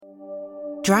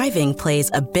Driving plays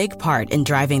a big part in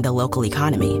driving the local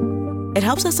economy. It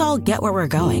helps us all get where we're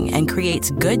going and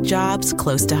creates good jobs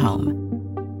close to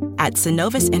home. At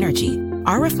Synovus Energy,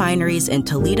 our refineries in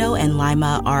Toledo and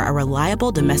Lima are a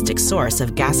reliable domestic source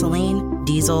of gasoline,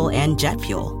 diesel, and jet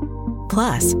fuel.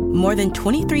 Plus, more than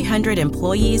 2,300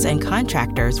 employees and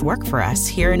contractors work for us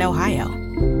here in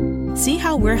Ohio. See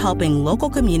how we're helping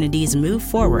local communities move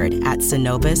forward at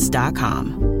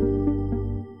Synovus.com.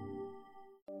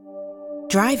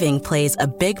 Driving plays a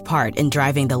big part in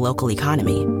driving the local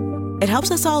economy. It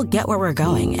helps us all get where we're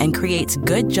going and creates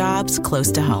good jobs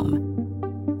close to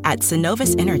home. At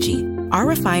Synovus Energy, our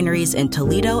refineries in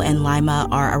Toledo and Lima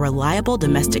are a reliable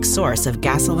domestic source of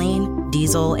gasoline,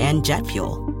 diesel, and jet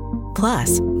fuel.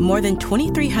 Plus, more than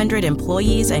 2,300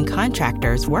 employees and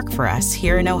contractors work for us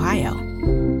here in Ohio.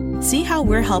 See how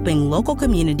we're helping local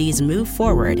communities move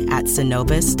forward at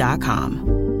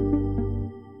Synovus.com.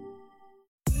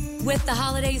 With the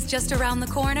holidays just around the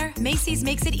corner, Macy's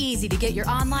makes it easy to get your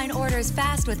online orders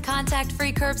fast with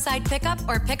contact-free curbside pickup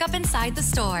or pickup inside the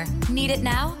store. Need it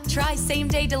now? Try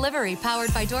same-day delivery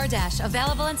powered by DoorDash,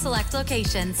 available in select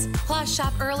locations. Plus,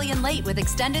 shop early and late with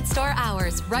extended store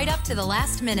hours, right up to the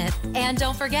last minute. And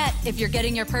don't forget, if you're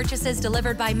getting your purchases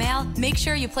delivered by mail, make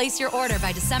sure you place your order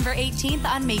by December 18th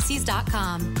on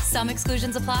Macys.com. Some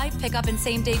exclusions apply. Pickup and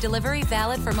same-day delivery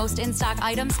valid for most in-stock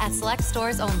items at select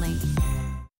stores only.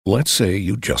 Let's say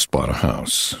you just bought a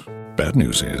house. Bad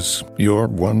news is, you're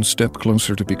one step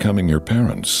closer to becoming your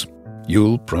parents.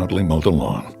 You'll proudly mow the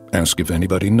lawn, ask if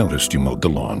anybody noticed you mowed the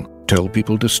lawn, tell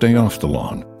people to stay off the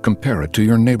lawn, compare it to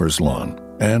your neighbor's lawn,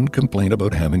 and complain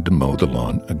about having to mow the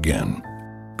lawn again.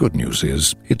 Good news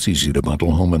is, it's easy to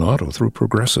bundle home and auto through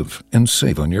Progressive and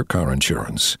save on your car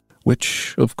insurance,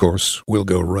 which, of course, will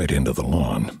go right into the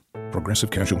lawn.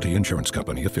 Progressive Casualty Insurance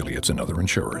Company, affiliates, and other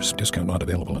insurers. Discount not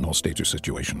available in all states or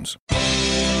situations.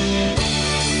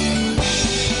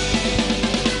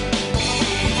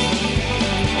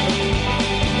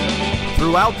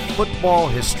 Throughout football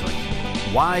history,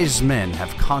 wise men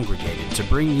have congregated to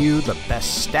bring you the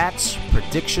best stats,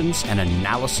 predictions, and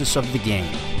analysis of the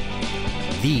game.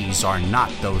 These are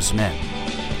not those men.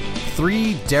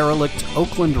 3 derelict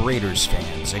Oakland Raiders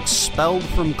fans expelled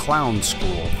from clown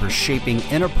school for shaping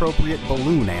inappropriate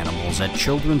balloon animals at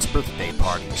children's birthday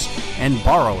parties and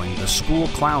borrowing the school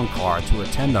clown car to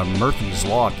attend a Murphy's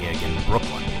Law gig in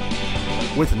Brooklyn.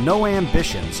 With no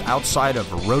ambitions outside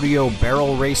of rodeo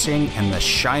barrel racing and the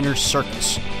Shiner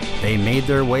Circus, they made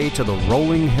their way to the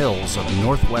rolling hills of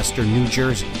northwestern New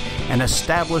Jersey and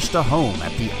established a home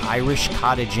at the Irish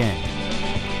Cottage Inn.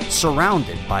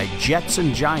 Surrounded by Jets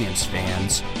and Giants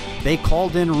fans, they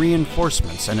called in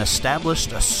reinforcements and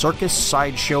established a circus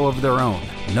sideshow of their own,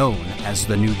 known as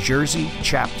the New Jersey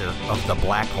chapter of the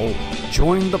Black Hole.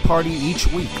 Join the party each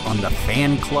week on the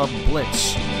Fan Club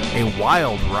Blitz, a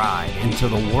wild ride into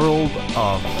the world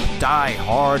of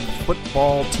die-hard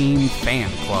football team fan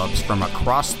clubs from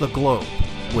across the globe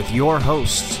with your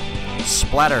hosts,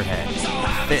 Splatterhead,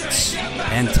 Fitz,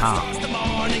 and Tom.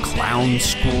 Clown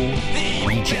School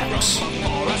Rejects. All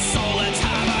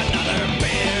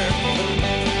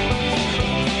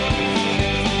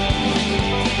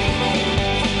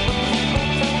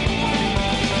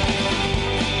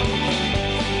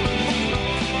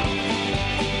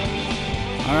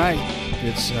right,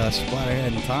 it's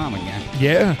Splatterhead and Tom again.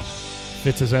 Yeah,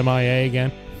 Fitz is MIA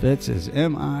again. Fitz is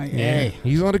MIA. Yeah,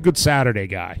 he's not a good Saturday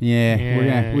guy.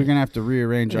 Yeah. We're gonna have to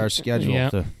rearrange our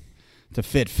schedule to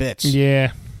fit Fitz.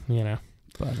 Yeah, you know.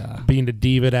 But being the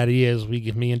diva that he is,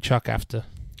 me and Chuck have to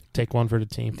take one for the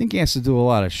team. I think he has to do a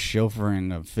lot of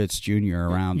chauffeuring of Fitz Jr.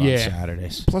 around on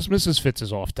Saturdays. Plus, Mrs. Fitz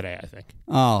is off today, I think.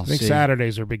 Oh, I think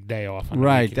Saturdays are a big day off.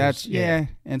 Right, that's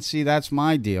and see, that's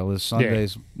my deal. Is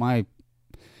Sundays my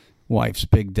wife's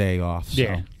big day off.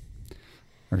 So.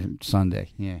 Or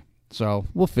Sunday, yeah. So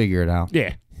we'll figure it out.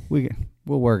 Yeah, we'll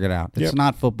work it out. It's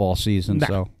not football season,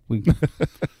 so we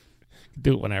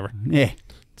do it whenever. Yeah.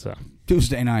 So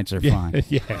Tuesday nights are fine.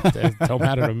 It don't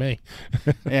matter to me.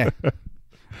 Yeah,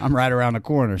 I'm right around the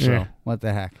corner, so what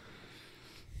the heck.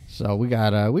 So we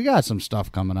got some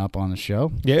stuff coming up on the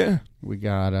show. Yeah, we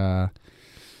got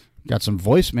some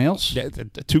voicemails. Yeah,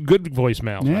 2 good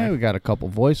voicemails. Yeah, right? We got a couple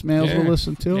voicemails we'll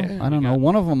listen to. I don't know.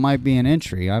 One of them might be an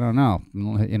entry. I don't know.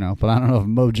 But I don't know if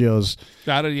Mojo's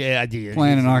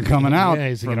planning on coming out. Yeah,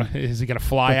 is he gonna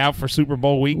fly out for Super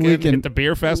Bowl weekend and hit the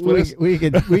beer fest with us? We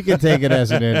could take it as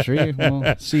an entry.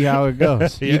 We'll see how it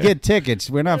goes. You get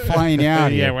tickets. We're not flying you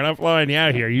out here. Yeah, we're not flying you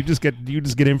out here. You just get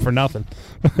in for nothing.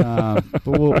 But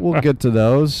we'll get to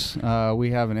those. We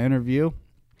have an interview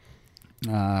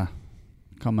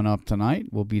coming up tonight.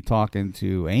 We'll be talking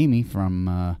to Amy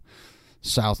from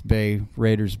South Bay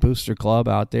Raiders Booster Club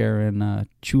out there in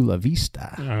Chula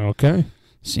Vista. Okay.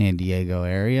 San Diego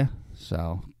area.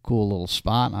 So, cool little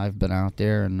spot. I've been out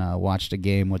there and watched a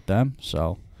game with them.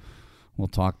 So, we'll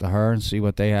talk to her and see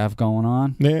what they have going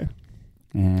on. Yeah.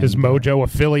 And, is Mojo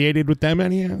affiliated with them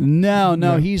anyhow?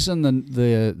 No. He's in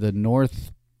the north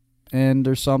end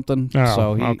or something. Oh,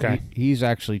 so he's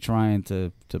actually trying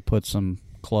to put some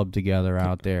club together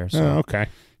out there. So okay.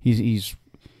 He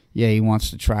wants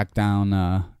to track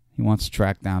down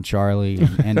Charlie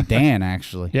and Dan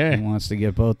actually. Yeah. He wants to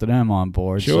get both of them on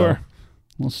board. Sure. So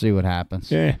we'll see what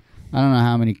happens. Yeah. I don't know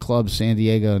how many clubs San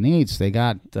Diego needs. They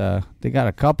got a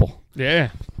couple.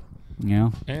 Yeah. You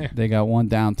know, Yeah. They got one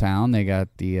downtown. They got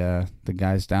the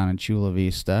guys down in Chula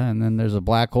Vista, and then there's a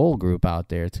Black Hole group out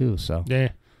there too. So yeah,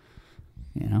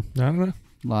 you know, I don't know,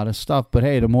 a lot of stuff. But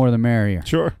hey, the more the merrier.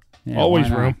 Sure, Yeah,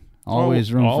 always room,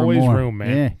 always room, always for more. room,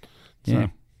 man. Yeah.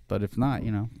 So. But if not,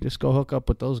 you know, just go hook up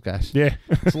with those guys. Yeah,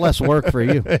 it's less work for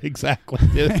you. Exactly.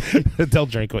 They'll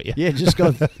drink with you. Yeah, just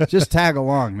tag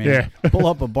along, man. Yeah. Pull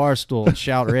up a bar stool and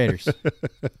shout Raiders.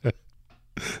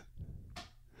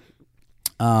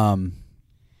 What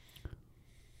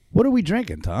are we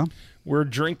drinking, Tom? We're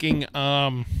drinking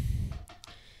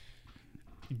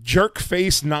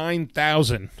Jerkface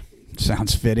 9000.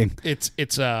 Sounds fitting.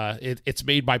 It's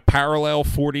made by Parallel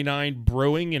 49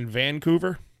 Brewing in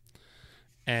Vancouver,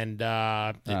 and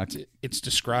it's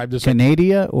described as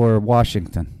Canada or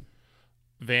Washington?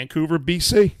 Vancouver,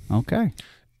 BC. Okay.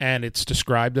 And it's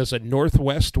described as a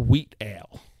Northwest wheat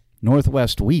ale.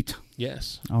 Northwest wheat.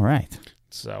 Yes. All right.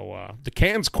 So the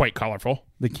can's quite colorful.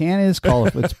 The can is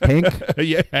colorful. It's pink.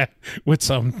 Yeah, with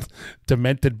some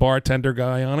demented bartender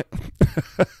guy on it.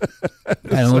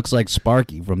 And it looks like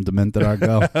Sparky from Demented Our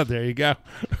Go. There you go.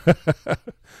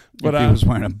 But he was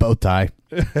wearing a bow tie.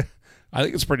 I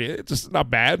think it's pretty. It's just not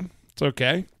bad. It's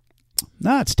okay.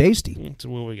 No, it's tasty. So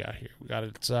what we got here? We got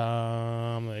it.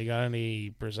 They got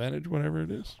any percentage, whatever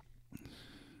it is.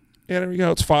 Yeah, there we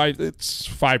go. It's 5%. It's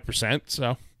 5%.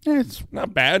 So yeah, it's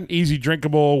not bad. Easy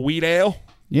drinkable wheat ale.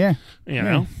 Yeah, you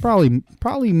know,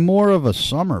 probably more of a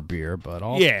summer beer, but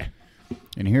all. Yeah.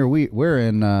 And here we're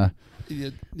in.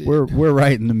 We're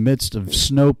right in the midst of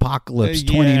Snowpocalypse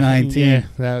 2019.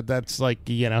 Yeah, that's like,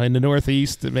 you know, in the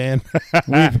Northeast, man.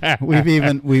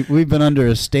 we've been under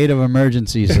a state of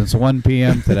emergency since 1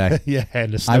 p.m. today. Yeah,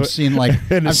 and the snow, I've seen like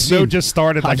and the snow just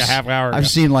started like a half hour ago. I've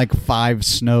seen like 5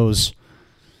 snows.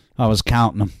 I was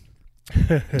counting them.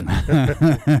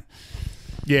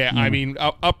 Yeah, I mean,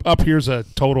 up here's a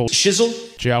total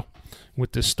shizzle, Joe,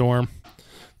 with this storm.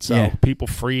 So people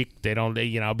freak. They don't,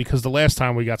 because the last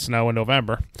time we got snow in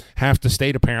November, half the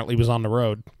state apparently was on the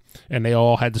road, and they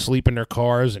all had to sleep in their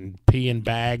cars and pee in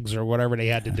bags or whatever they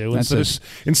had to do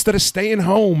instead of staying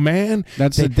home. Man,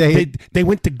 that's the day they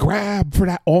went to grab for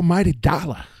that almighty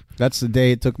dollar. That's the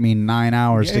day it took me 9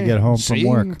 hours to get home from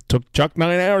work. Took Chuck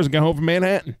 9 hours to get home from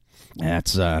Manhattan.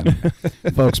 That's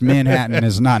folks. Manhattan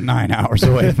is not 9 hours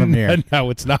away from here. No,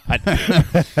 it's not.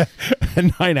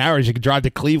 9 hours, you could drive to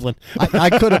Cleveland. I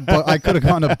could have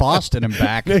gone to Boston and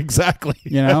back. Exactly.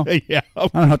 Yeah. I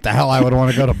don't know what the hell I would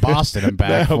want to go to Boston and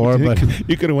back for, but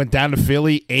you could have went down to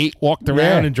Philly, ate, walked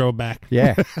around, and drove back.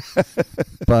 Yeah.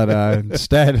 But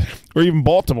instead, or even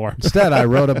Baltimore. Instead, I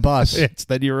rode a bus.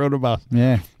 Instead, you rode a bus.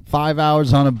 Yeah. 5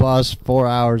 hours on a bus, 4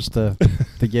 hours to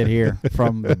get here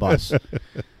from the bus.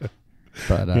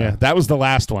 But yeah, that was the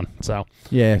last one. So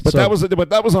yeah, but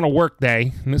that was on a work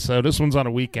day. So this one's on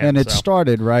a weekend. And it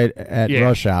started right at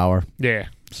rush hour. Yeah.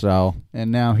 So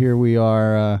and now here we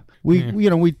are.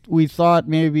 We thought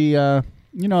maybe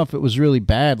if it was really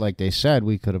bad, like they said,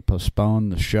 we could have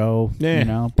postponed the show.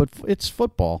 Yeah. But it's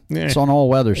football. Yeah. It's an all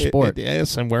weather sport.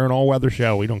 Yes, and we're an all weather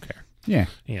show. We don't care. Yeah.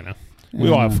 We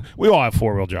all have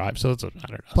 4-wheel drive, so it's a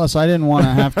matter of us. Plus, I didn't want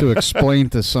to have to explain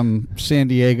to some San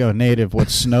Diego native what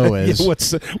snow is.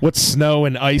 What snow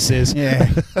and ice is. Yeah,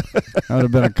 that would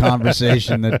have been a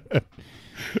conversation that,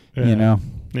 Yeah,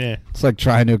 it's like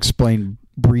trying to explain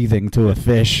breathing to a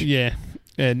fish. Yeah,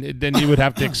 and then you would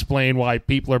have to explain why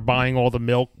people are buying all the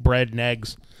milk, bread, and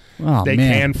eggs. Oh, they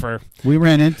man. We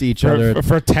ran into each other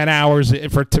for 10 hours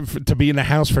to be in the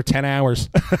house for 10 hours.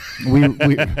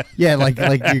 like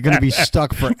you're gonna be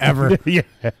stuck forever. Yeah,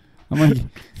 I'm like,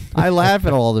 I laugh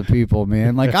at all the people,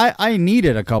 man. Like I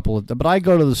needed a couple of, but I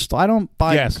go to the store. I don't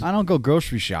buy. Yes. I don't go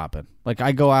grocery shopping. Like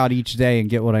I go out each day and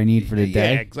get what I need for the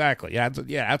day. Yeah, exactly. Yeah,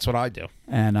 that's what I do.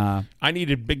 And I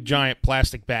needed big giant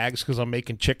plastic bags because I'm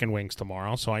making chicken wings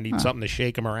tomorrow, so I need something to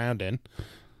shake them around in,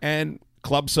 and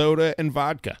club soda and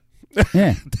vodka.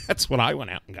 Yeah, that's what I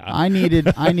went out and got. I needed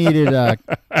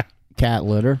cat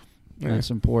litter. That's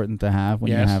important to have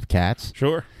when you have cats.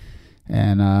 Sure.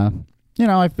 And,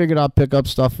 I figured I'd pick up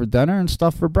stuff for dinner and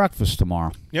stuff for breakfast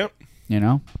tomorrow. Yep.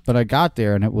 But I got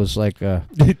there and it was like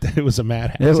it was a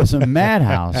madhouse. It was a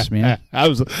madhouse, man. I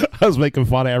was making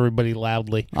fun of everybody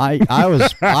loudly. I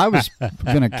was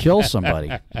gonna kill somebody.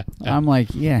 I'm like,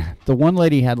 yeah. The one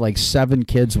lady had like 7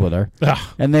 kids with her,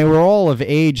 and they were all of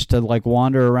age to like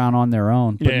wander around on their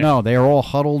own. But no, they were all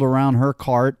huddled around her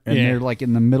cart, and they're like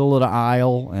in the middle of the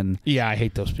aisle, and I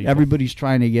hate those people. Everybody's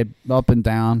trying to get up and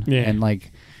down, and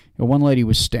like the one lady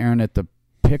was staring at the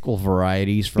pickle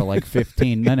varieties for like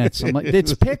 15 minutes. I'm like,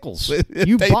 it's pickles.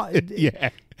 You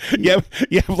have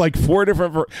like four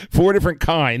different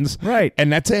kinds, right?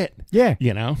 And that's it. Yeah,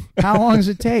 how long does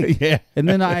it take? Yeah, and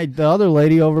then the other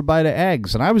lady over by the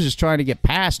eggs, and I was just trying to get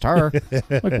past her.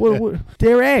 Like, what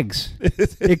they're eggs.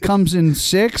 It comes in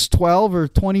 6, 12, or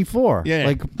 24. Yeah,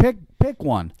 like pick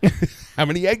one. How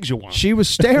many eggs you want? She was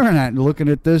staring at and looking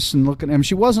at this and looking at him.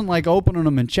 She wasn't like opening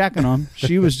them and checking them.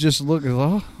 She was just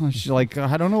looking. She's like,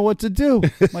 I don't know what to do.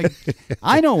 I'm like,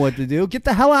 I know what to do. Get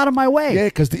the hell out of my way. Yeah,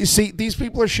 because these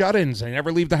people are shut-ins. They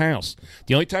never leave the house.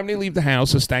 The only time they leave the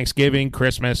house is Thanksgiving,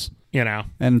 Christmas,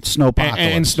 and snowpocalypse.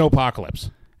 And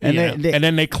snowpocalypse. And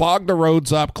then they clog the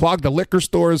roads up, clog the liquor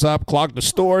stores up, clog the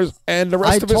stores, and the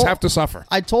rest of us have to suffer.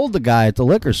 I told the guy at the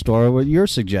liquor store what your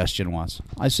suggestion was.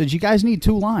 I said, you guys need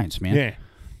 2 lines, man. Yeah.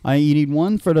 You need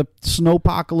one for the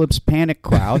snowpocalypse panic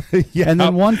crowd, and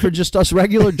then one for just us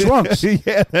regular drunks.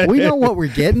 We know what we're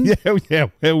getting. Yeah.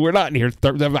 We're not in here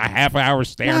a half hour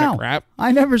staring at crap.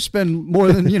 I never spend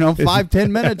more than 5-10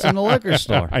 minutes in the liquor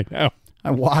store. I know. I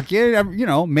walk in,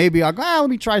 maybe I'll go, let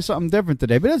me try something different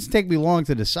today. But it doesn't take me long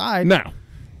to decide. No.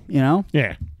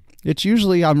 Yeah. It's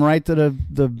usually I'm right to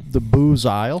the booze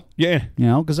aisle. Yeah.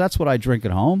 Because that's what I drink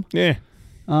at home. Yeah.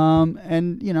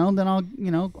 And, then I'll,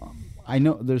 I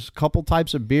know there's a couple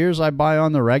types of beers I buy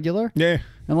on the regular. Yeah.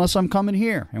 Unless I'm coming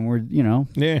here and we're,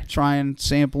 trying,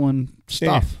 sampling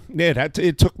stuff. Yeah,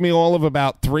 it took me all of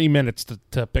about 3 minutes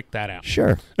to pick that out.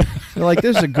 Sure. You're like,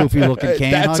 this is a goofy looking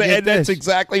can. That's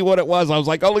exactly what it was. I was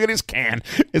like, oh, look at this can.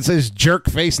 It says Jerk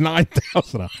Face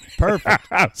 9000 on it. Perfect.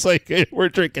 I was like, hey, we're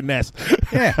drinking this.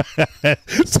 Yeah.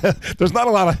 So there's not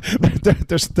a lot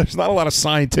of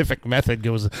scientific method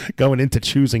going into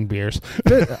choosing beers.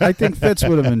 I think Fitz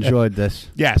would have enjoyed this.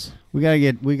 Yes. We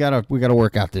gotta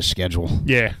work out this schedule.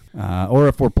 Yeah. Or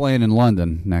if we're playing in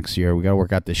London next year, we gotta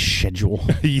work out this schedule.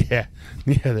 Yeah,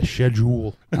 the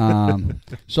schedule.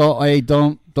 So hey,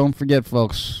 don't forget,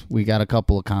 folks. We got a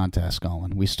couple of contests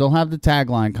going. We still have the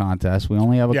tagline contest. We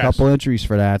only have a couple entries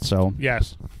for that. So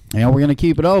yes, we're gonna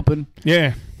keep it open.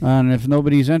 Yeah. And if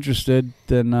nobody's interested,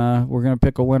 then we're gonna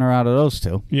pick a winner out of those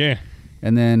 2. Yeah.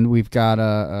 And then we've got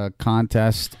a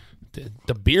contest.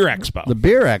 The Beer Expo. The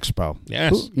Beer Expo.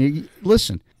 Yes.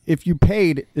 Listen, if you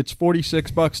paid, it's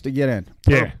 $46 to get in.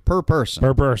 Per person.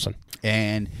 Per person.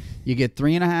 And you get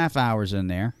 3.5 hours in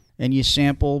there, and you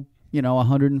sample,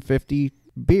 150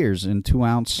 beers in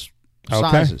 2-ounce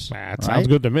sizes. That sounds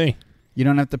good to me. You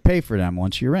don't have to pay for them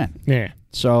once you're in. Yeah.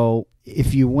 So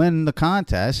if you win the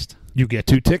contest, you get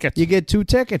 2 tickets. You get 2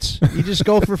 tickets. You just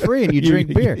go for free and you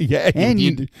drink beer. Yeah. And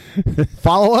you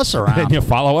follow us around. And you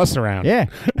follow us around. Yeah.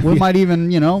 We might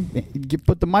even,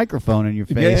 put the microphone in your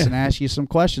face and ask you some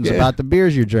questions about the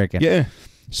beers you're drinking. Yeah.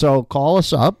 So call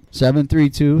us up,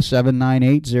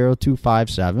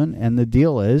 732-798-0257. And the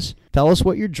deal is, tell us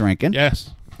what you're drinking. Yes.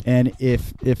 And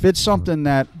if it's something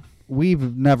that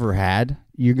we've never had,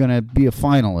 you're going to be a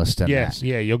finalist in that. Yes.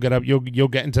 Yeah. You'll get up. You'll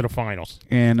get into the finals.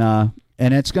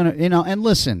 And it's going to, and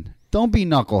listen, don't be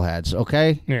knuckleheads,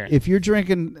 okay? Yeah. If you're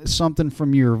drinking something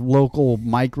from your local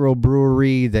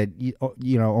microbrewery that,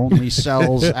 only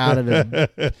sells out of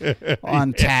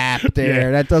on tap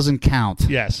there, that doesn't count.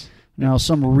 Yes.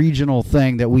 Some regional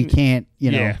thing that we can't,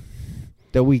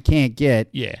 that we can't get.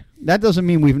 Yeah. That doesn't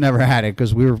mean we've never had it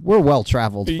because we're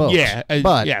well-traveled folks. Yeah.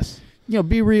 But, yes.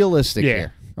 Be realistic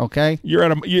here, okay? You're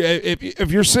at if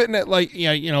you're sitting at like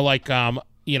a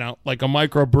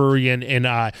microbrewery in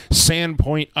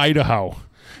Sandpoint, Idaho,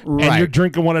 right, and you're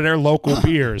drinking one of their local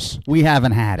beers. We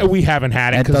haven't had it. We haven't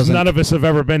had it because none of us have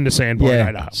ever been to Sandpoint,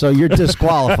 Idaho. So you're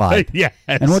disqualified. Yes.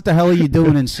 And what the hell are you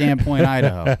doing in Sandpoint,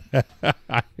 Idaho?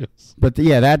 But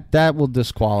that will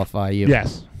disqualify you.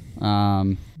 Yes.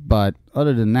 But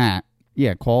other than that,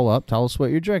 call up. Tell us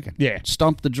what you're drinking. Yeah.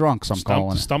 Stump the drunks, I'm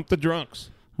calling it. Stump the drunks.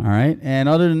 All right. And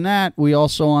other than that, we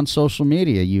also on social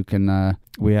media, you can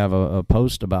we have a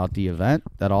post about the event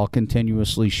that I'll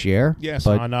continuously share. Yes,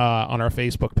 on our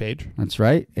Facebook page. That's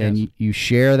right. Yes. And you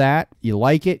share that, you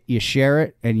like it, you share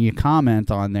it, and you comment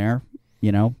on there,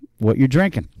 what you're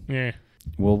drinking. Yeah.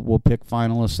 We'll pick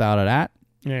finalists out of that.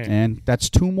 and that's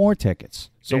 2 more tickets.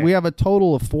 So we have a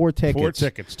total of 4 tickets. 4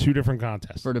 tickets, 2 different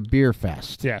contests for the beer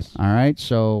fest. Yes. All right.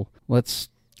 So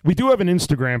we do have an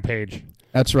Instagram page.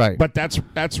 That's right. But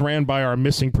that's ran by our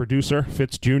missing producer,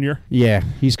 Fitz Jr. Yeah,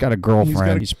 he's got a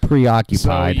girlfriend. He's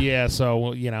preoccupied.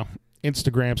 So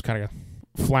Instagram's kind of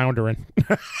floundering.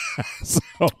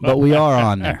 But we are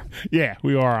on there. Yeah,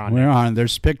 we are on there. We're on.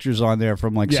 There's pictures on there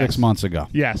from 6 months ago.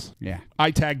 Yes. Yeah.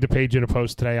 I tagged the page in a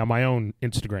post today on my own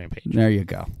Instagram page. There you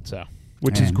go. So,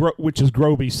 which is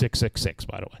Grovey666,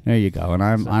 by the way. There you go.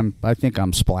 And I think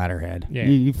I'm Splatterhead. Yeah.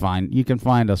 You can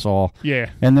find us all.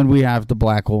 Yeah. And then we have the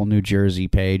Black Hole New Jersey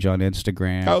page on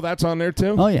Instagram. Oh, that's on there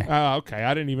too? Oh yeah. Oh, okay.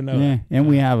 I didn't even know that. And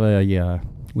we have a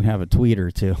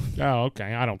tweeter too. Oh,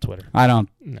 okay. I don't Twitter. I don't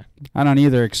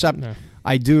either, except No.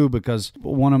 I do because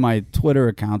one of my Twitter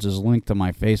accounts is linked to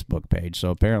my Facebook page.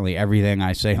 So apparently everything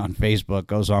I say on Facebook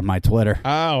goes on my Twitter.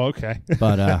 Oh, okay.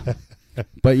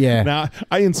 But yeah. Now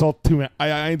I insult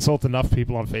I insult enough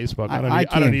people on Facebook. I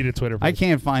don't need a Twitter page. I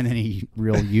can't find any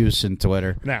real use in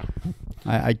Twitter. No.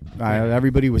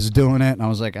 Everybody was doing it, and I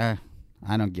was like, I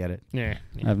don't get it. Yeah.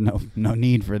 I have no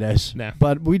need for this. No.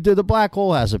 But the Black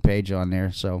Hole has a page on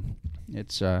there, so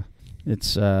it's every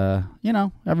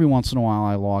once in a while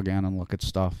I log in and look at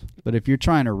stuff. But if you're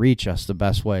trying to reach us, the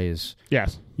best way is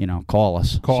call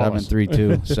us.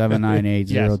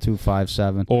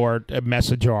 732-798-0257. Or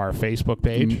message our Facebook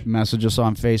page. Message us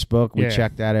on Facebook. We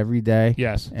check that every day.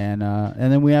 Yes. And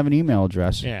then we have an email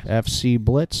address. Yeah. FC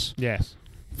Blitz. Yes.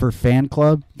 For fan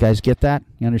club. You guys get that?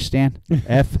 You understand?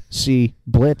 FC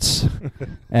Blitz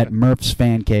at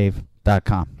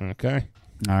murphsfancave.com. Okay.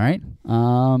 All right.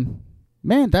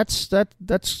 Man, that's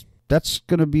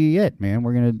gonna be it, man.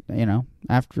 We're gonna,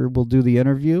 after we'll do the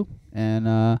interview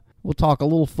and we'll talk a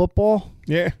little football.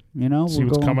 Yeah. See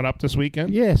what's coming up this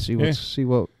weekend. Yeah. See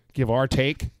what. Give our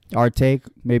take.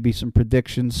 Maybe some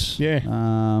predictions. Yeah.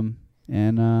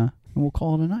 And we'll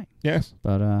call it a night. Yes.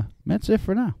 But that's it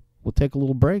for now. We'll take a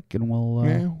little break and we'll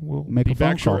make be a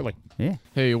phone back call. shortly. Yeah.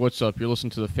 Hey, what's up? You're listening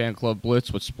to the Fan Club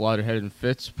Blitz with Splatterhead and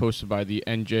Fitz, posted by the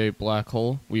NJ Black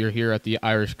Hole. We are here at the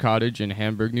Irish Cottage in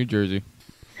Hamburg, New Jersey.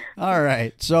 All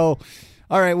right. So,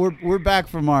 we're back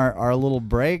from our little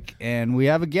break, and we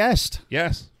have a guest.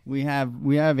 Yes. We have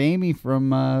Amy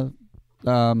from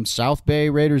South Bay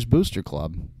Raiders Booster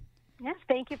Club. Yes,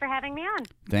 thank you for having me on.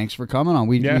 Thanks for coming on.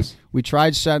 We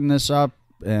tried setting this up,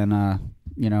 and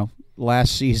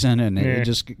last season, and it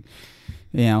just,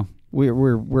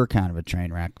 we're kind of a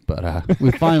train wreck, but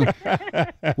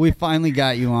we finally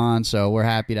got you on, so we're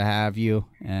happy to have you.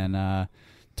 And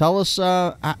tell us,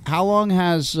 how long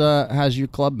has your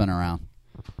club been around?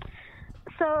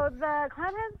 So the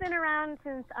club has been around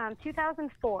since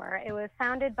 2004. It was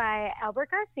founded by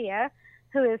Albert Garcia,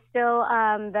 who is still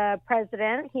the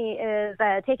president. He is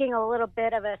taking a little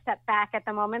bit of a step back at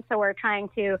the moment, so we're trying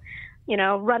to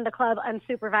run the club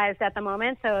unsupervised at the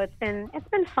moment. So it's been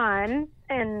fun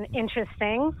and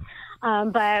interesting.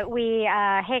 But we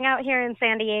hang out here in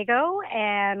San Diego,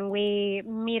 and we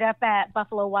meet up at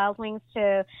Buffalo Wild Wings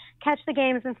to catch the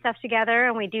games and stuff together.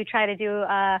 And we do try to do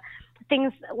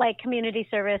things like community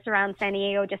service around San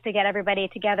Diego just to get everybody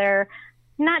together,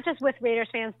 not just with Raiders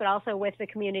fans, but also with the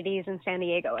communities in San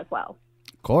Diego as well.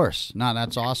 Of course. No,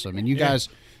 that's awesome. And you guys,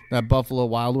 that Buffalo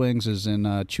Wild Wings is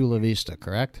in Chula Vista,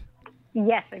 correct?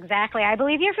 Yes, exactly. I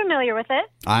believe you're familiar with it.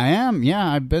 I am.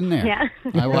 Yeah, I've been there. Yeah.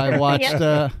 I watched.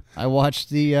 I watched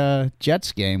the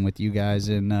Jets game with you guys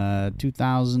in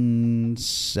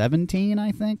 2017,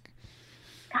 I think.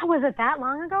 God, was it that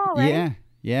long ago already?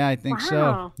 Yeah, I think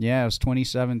so. Yeah, it was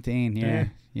 2017.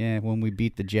 Yeah, when we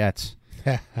beat the Jets.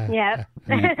 Yeah.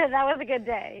 That was a good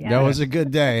day. Yeah. That was a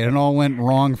good day, and it all went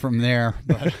wrong from there.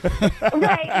 But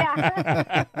Right,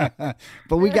 yeah.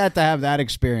 But we got to have that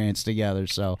experience together,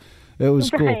 so it was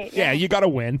cool. Right, Yeah, you got to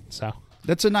win. So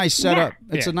that's a nice setup.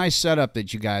 Yeah. It's a nice setup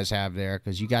that you guys have there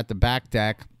because you got the back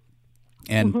deck,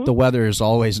 and the weather is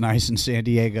always nice in San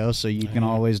Diego, so you can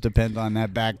always depend on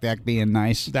that back deck being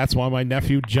nice. that's why my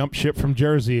nephew jumped ship from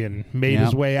Jersey and made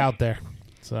his way out there.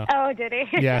 So Oh, did he?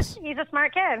 Yes. He's a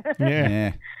smart kid.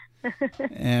 yeah.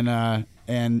 And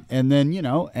then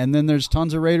and then there's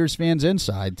tons of Raiders fans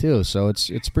inside too, so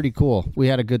it's pretty cool. We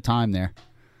had a good time there.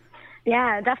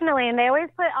 Yeah, definitely. And they always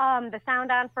put the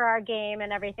sound on for our game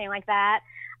and everything like that.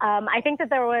 I think that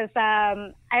there was,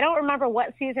 I don't remember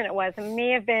what season it was. It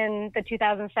may have been the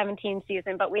 2017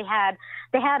 season, but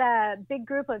they had a big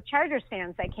group of Chargers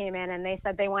fans that came in, and they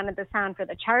said they wanted the sound for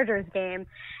the Chargers game.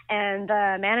 And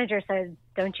the manager said,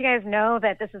 "Don't you guys know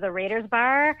that this is a Raiders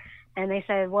bar?" And they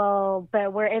said, "Well,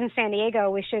 but we're in San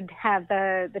Diego. We should have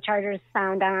the Chargers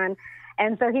sound on."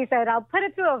 And so he said, "I'll put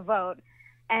it to a vote."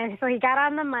 And so he got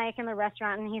on the mic in the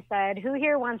restaurant and he said, "Who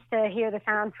here wants to hear the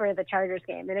sound for the Chargers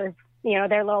game?" And it was,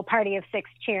 their little party of 6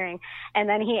 cheering. And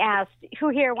then he asked, "Who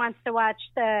here wants to watch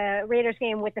the Raiders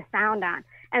game with the sound on?"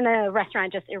 And the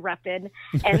restaurant just erupted.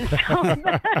 And so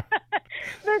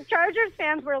the Chargers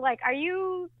fans were like, "Are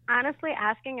you honestly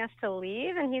asking us to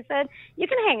leave?" And he said, "You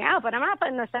can hang out, but I'm not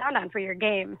putting the sound on for your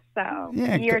game. So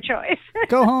your choice."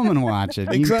 Go home and watch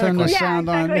it. You turn the sound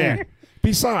on there.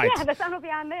 Besides, the sound will be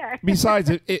on there. Besides,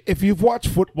 if you've watched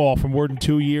football for more than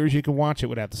 2 years, you can watch it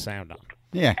without the sound on.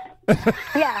 Yeah.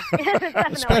 Yeah,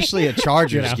 definitely. Especially a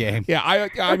Chargers game. Yeah,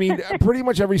 I mean, pretty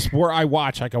much every sport I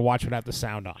watch, I can watch without the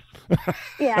sound on.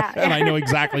 Yeah. And I know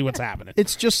exactly what's happening.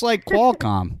 It's just like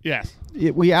Qualcomm. Yes.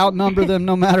 We outnumber them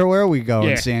no matter where we go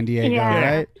in San Diego,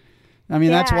 right? I mean,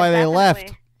 that's why they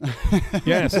left.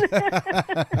 Yes.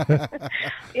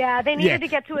 Yeah, they needed to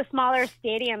get to a smaller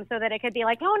stadium so that it could be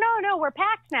like, "Oh, no, we're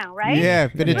packed now," right? Yeah,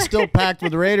 but it's still packed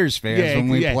with Raiders fans when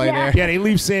we play there. Yeah, they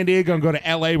leave San Diego and go to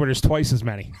L.A. where there's twice as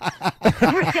many.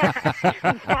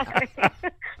 Exactly.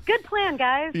 Good plan,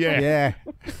 guys. Yeah.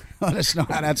 Let us know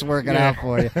how that's working out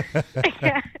for you.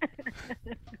 Yeah.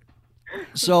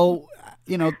 So,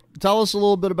 tell us a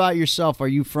little bit about yourself. Are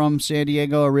you from San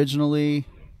Diego originally?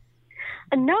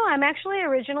 No, I'm actually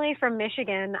originally from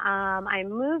Michigan. I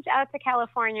moved out to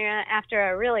California after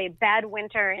a really bad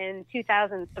winter in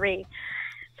 2003.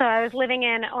 So I was living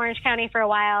in Orange County for a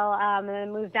while, and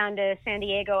then moved down to San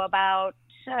Diego about,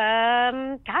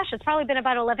 it's probably been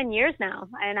about 11 years now.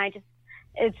 And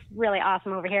it's really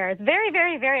awesome over here. It's very,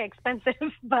 very, very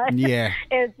expensive, but it's,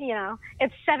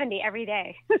 it's $70 every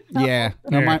day. So. Yeah.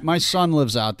 No, my son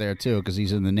lives out there too because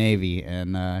he's in the Navy,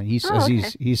 and he says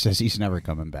he's never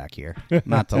coming back here,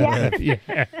 not to live.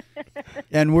 Yeah.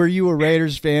 And were you a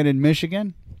Raiders fan in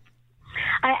Michigan?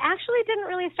 I actually didn't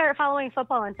really start following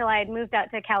football until I had moved out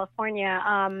to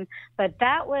California. But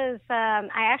that was I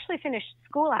actually finished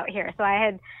school out here, so I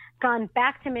had gone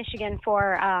back to Michigan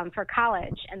for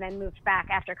college and then moved back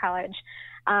after college.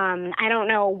 I don't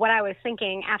know what I was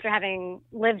thinking after having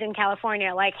lived in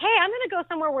California, like, hey, I'm going to go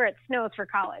somewhere where it snows for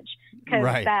college, because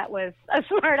that was a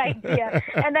smart idea.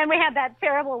 And then we had that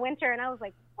terrible winter, and I was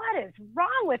like, what is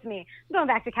wrong with me? I'm going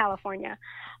back to California.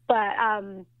 But I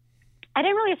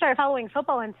didn't really start following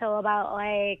football until about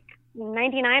like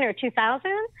 99 or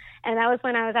 2000. And that was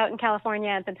when I was out in California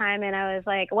at the time, and I was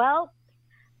like, well,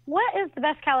 what is the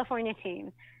best California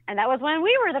team? And that was when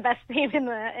we were the best team in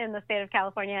the state of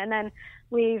California. And then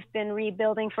we've been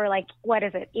rebuilding for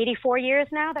 84 years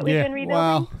now that we've been rebuilding.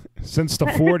 Wow. Since the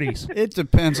 40s. It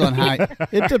depends on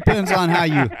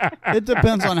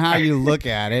how you look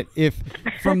at it. If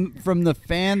from the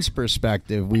fans'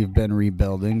 perspective, we've been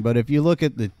rebuilding, but if you look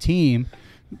at the team,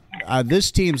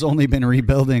 this team's only been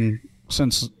rebuilding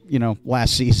since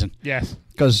last season. Yes.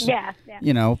 Because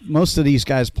most of these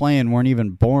guys playing weren't even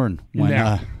born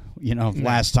when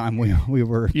last time we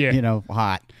were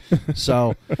hot.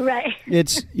 So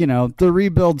it's the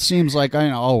rebuild seems like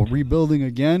rebuilding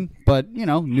again, but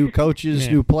new coaches,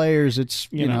 new players. It's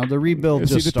the rebuild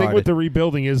just started. The thing with the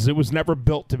rebuilding is it was never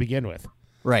built to begin with.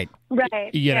 Right.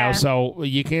 You know, so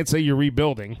you can't say you're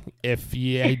rebuilding if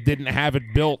you didn't have it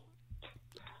built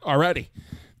already.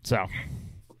 So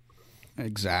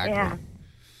exactly. Yeah.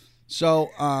 So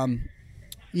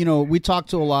we talk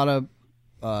to a lot of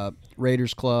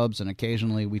Raiders clubs, and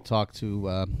occasionally we talk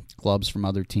to clubs from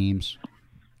other teams.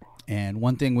 And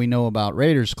one thing we know about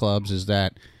Raiders clubs is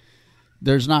that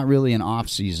there's not really an off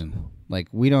season. Like,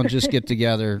 we don't just get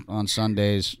together on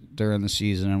Sundays during the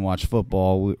season and watch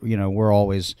football. We're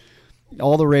always,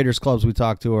 all the Raiders clubs we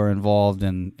talk to are involved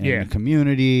in the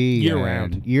community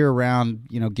year round,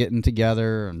 getting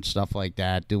together and stuff like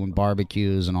that, doing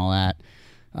barbecues and all that.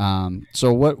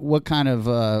 So what kind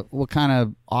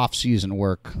of off-season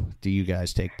work do you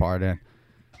guys take part in?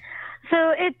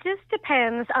 So it just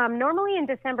depends. Normally in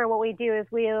December, what we do is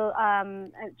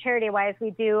charity-wise,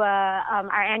 we do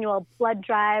our annual blood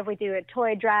drive. We do a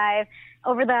toy drive.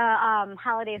 Over the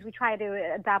holidays, we try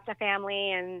to adopt a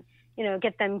family and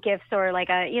get them gifts or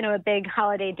a big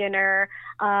holiday dinner.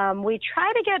 We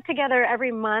try to get together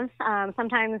every month.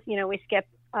 Sometimes we skip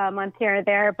a month here or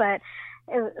there, but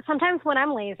sometimes when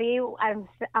I'm lazy,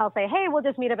 I'll say, hey, we'll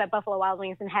just meet up at Buffalo Wild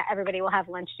Wings and everybody will have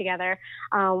lunch together.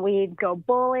 We go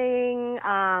bowling.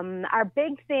 Our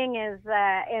big thing is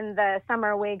in the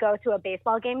summer we go to a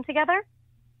baseball game together.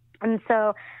 And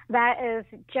so that is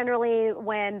generally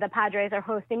when the Padres are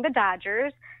hosting the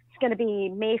Dodgers. It's going to be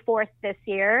May 4th this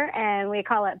year, and we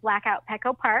call it Blackout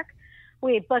Petco Park.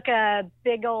 We book a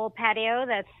big old patio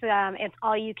that's it's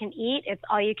all you can eat, it's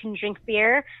all you can drink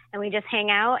beer, and we just hang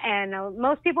out. And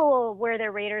most people will wear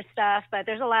their Raiders stuff, but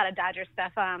there's a lot of Dodger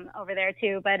stuff over there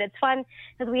too. But it's fun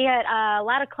because we had a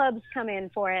lot of clubs come in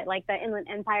for it, like the Inland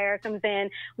Empire comes in.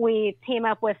 We team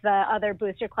up with the other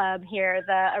booster club here,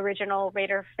 the original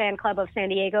Raider fan club of San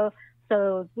Diego.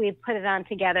 So we put it on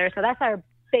together. So that's our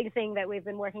big thing that we've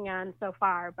been working on so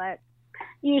far. But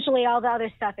usually all the other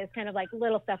stuff is kind of like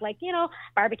little stuff like,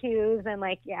 barbecues and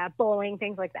like, bowling,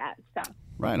 things like that. So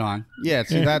right on. Yeah.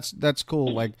 See, that's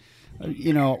cool. Like,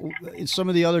 some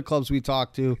of the other clubs we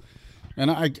talked to,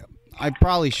 and I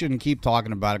probably shouldn't keep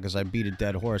talking about it because I beat a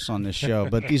dead horse on this show,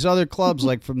 but these other clubs,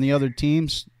 like from the other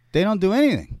teams, they don't do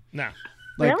anything. No.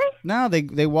 Like, really? No,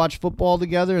 they watch football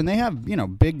together and they have,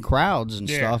 big crowds and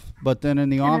stuff. But then in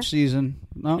the off season,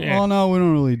 no, we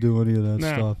don't really do any of that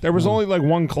stuff. There was only like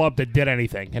one club that did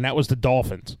anything, and that was the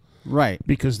Dolphins. Right.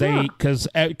 Because they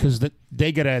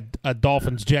get a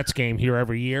Dolphins Jets game here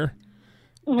every year,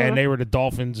 and they were the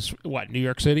Dolphins. New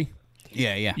York City?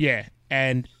 Yeah. Yeah,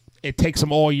 and it takes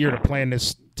them all year to plan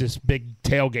this big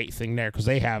tailgate thing there because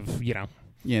they have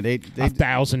they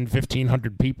 1,000,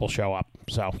 1,500 people show up.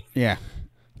 So yeah.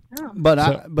 But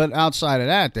outside of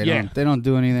that, they don't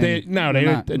do anything. They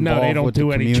don't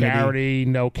do any charity,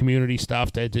 no community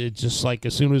stuff. It's just like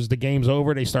as soon as the game's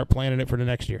over, they start planning it for the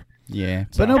next year. Yeah,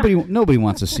 so. But nobody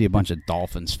wants to see a bunch of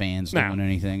Dolphins fans doing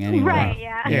anything anyway. Right?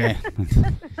 Yeah.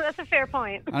 That's a fair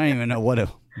point. I don't even know what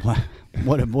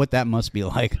that must be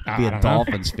like to be a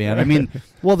Dolphins fan. I mean,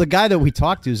 well, the guy that we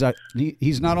talked to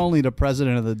he's not only the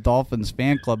president of the Dolphins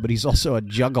fan club, but he's also a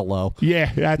juggalo. Yeah,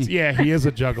 he is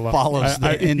a juggalo. Follows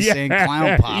the insane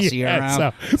clown posse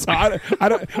around. So I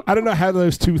don't know how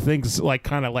those two things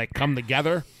kind of come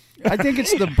together. I think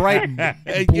it's the bright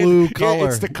blue color.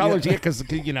 It's the colors, because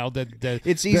the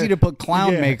it's easy to put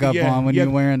clown makeup on when you're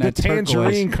wearing that turquoise. The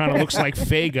tangerine kind of looks like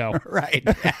Faygo, right?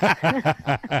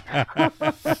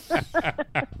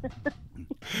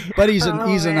 But he's a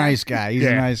nice guy. He's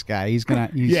a nice guy.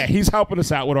 He's helping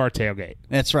us out with our tailgate.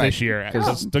 That's right. This year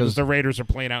because the Raiders are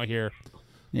playing out here.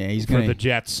 Yeah, he's for the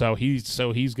Jets, so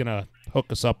he's gonna hook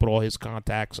us up with all his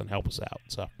contacts and help us out.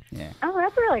 So yeah. Oh,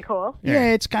 that's really cool.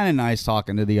 Yeah, it's kind of nice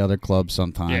talking to the other clubs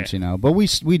sometimes, But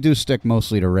we do stick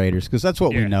mostly to Raiders because that's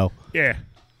what we know. Yeah.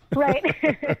 Right.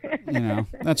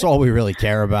 That's all we really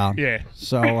care about. Yeah.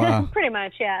 So pretty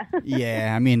much, yeah.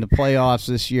 Yeah, I mean the playoffs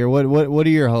this year. What are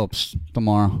your hopes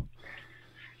tomorrow?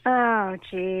 Oh,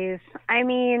 geez. I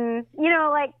mean,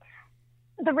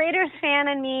 the Raiders fan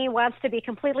in me wants to be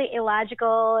completely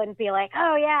illogical and be like,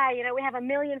 oh, yeah, we have 1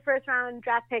 million first-round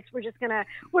draft picks. We're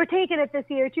taking it this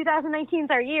year. 2019's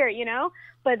our year,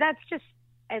 But that's just,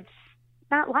 it's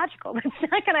not logical.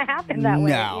 It's not going to happen that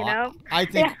way, I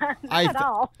think, not at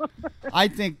all. I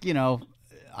think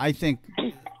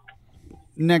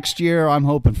next year I'm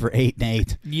hoping for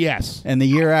 8-8. Yes. And the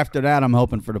year after that I'm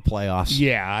hoping for the playoffs.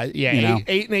 Yeah.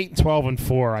 8-8,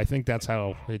 12-4. I think that's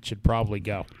how it should probably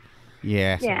go.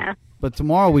 Yeah. Yeah. But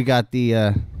tomorrow we got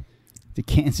the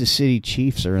Kansas City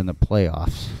Chiefs are in the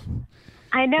playoffs.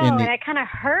 I know, and it kind of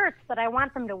hurts, but I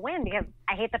want them to win because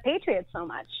I hate the Patriots so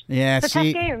much. Yeah, it's a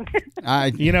tough game.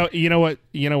 You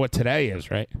know what today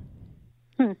is, right?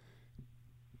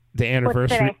 The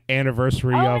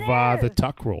anniversary of the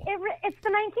Tuck Rule. It's the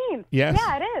 19th. Yes.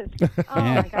 Yeah, it is. Oh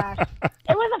my gosh,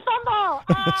 it was a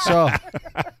fumble.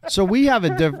 So we have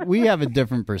a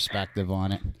different perspective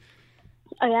on it.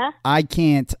 Oh yeah. I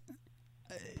can't.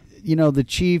 The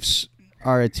Chiefs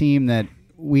are a team that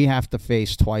we have to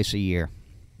face twice a year.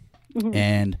 Mm-hmm.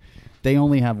 And they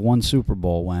only have one Super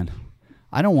Bowl win.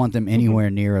 I don't want them anywhere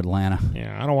near Atlanta.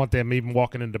 Yeah, I don't want them even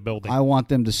walking into the building. I want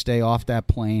them to stay off that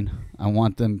plane. I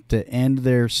want them to end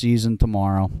their season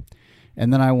tomorrow.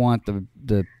 And then I want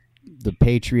the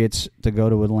Patriots to go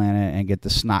to Atlanta and get the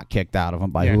snot kicked out of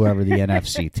them by whoever the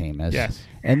NFC team is. Yes.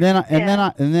 And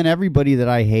then everybody that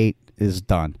I hate is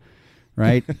done.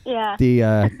 Right? Yeah.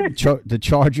 The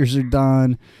Chargers are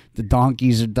done. The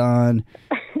Donkeys are done.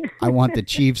 I want the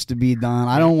Chiefs to be done.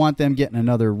 I don't want them getting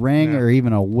another ring or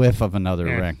even a whiff of another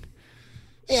ring.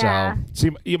 Yeah. So,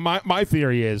 see, my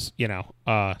theory is,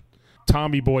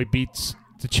 Tommy Boy beats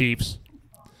the Chiefs,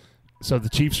 so the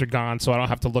Chiefs are gone, so I don't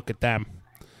have to look at them.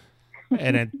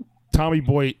 And then Tommy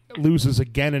Boy loses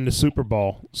again in the Super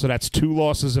Bowl, so that's 2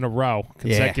 losses in a row,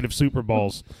 consecutive Super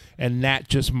Bowls, and that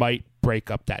just might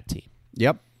break up that team.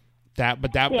 Yep.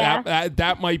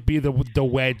 That might be the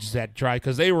wedge that dry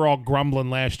because they were all grumbling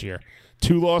last year.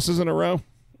 2 losses in a row.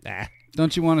 Nah.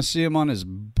 Don't you want to see him on his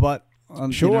butt?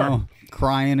 Sure.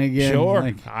 crying again. Sure.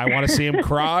 Like, I want to see him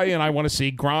cry, and I want to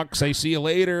see Gronk say, see you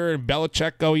later, and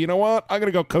Belichick go, you know what? I'm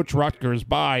going to go coach Rutgers.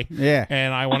 Bye. Yeah.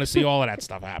 And I want to see all of that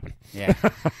stuff happen. yeah.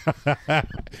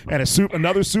 And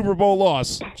another Super Bowl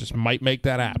loss just might make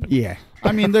that happen. Yeah.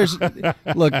 I mean,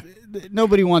 look,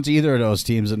 nobody wants either of those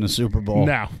teams in the Super Bowl.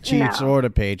 No. Chiefs or the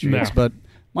Patriots. No. But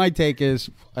my take is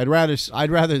I'd rather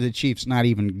the Chiefs not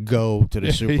even go to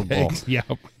the Super Bowl.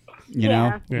 Yep. You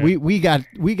know, Yeah. we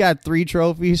got 3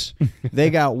 trophies. They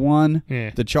got 1.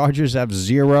 Yeah. The Chargers have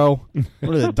 0. What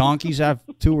do the Donkeys have?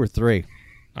 2 or 3?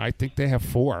 I think they have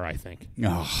 4, I think.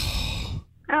 Oh,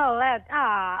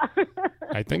 I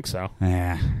think so.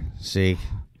 yeah. See,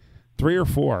 3 or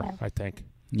 4, I think.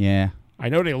 yeah. I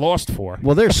know they lost 4.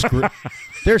 Well, they're screwed.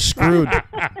 They're screwed.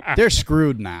 They're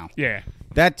screwed now. Yeah.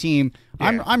 That team.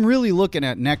 Yeah. I'm really looking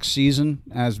at next season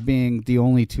as being the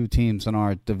only 2 teams in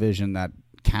our division that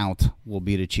count will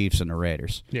be the Chiefs and the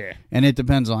Raiders. Yeah. And it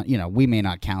depends on, we may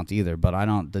not count either, but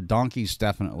the Donkeys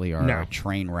definitely are No. a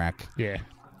train wreck. Yeah.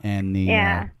 And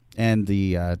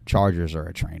the Chargers are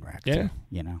a train wreck. Yeah.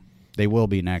 Too, they will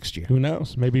be next year. Who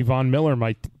knows? Maybe Von Miller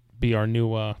might be our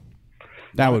new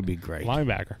That would be great.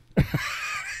 linebacker.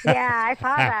 Yeah, I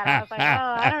saw that. I was like,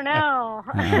 I don't know.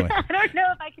 No. I don't know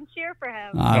if I can cheer for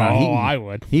him. I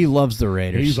would. He loves the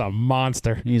Raiders. He's a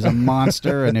monster. He's a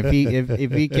monster, and if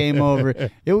he came over,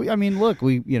 look,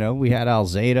 we had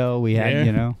Alzado, we had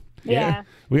Yeah.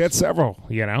 We had several,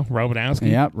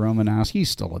 Romanowski. Yep, Romanowski. He's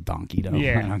still a donkey though.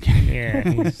 Yeah. Okay. Yeah.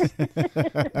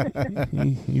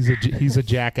 He's a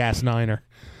jackass Niner.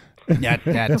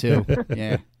 that too.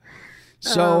 Yeah.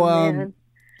 So man.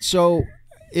 so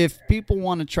if people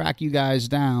want to track you guys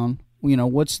down,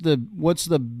 what's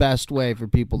the best way for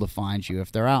people to find you?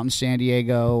 If they're out in San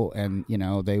Diego and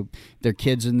their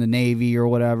kids in the Navy or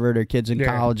whatever, their kids in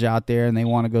college out there, and they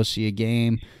want to go see a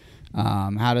game,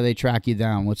 how do they track you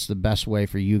down? What's the best way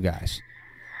for you guys?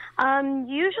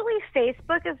 Usually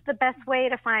Facebook is the best way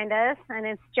to find us, and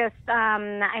it's just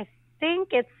I think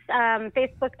it's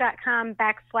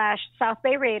facebook.com/South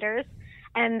Bay Raiders.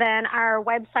 And then our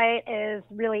website is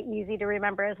really easy to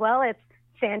remember as well. It's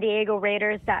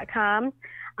SanDiegoRaiders.com.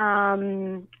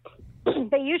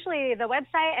 But usually the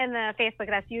website and the Facebook,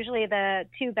 that's usually the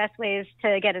 2 best ways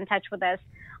to get in touch with us.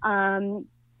 And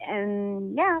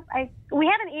yeah, we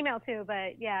have an email too,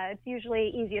 but yeah, it's usually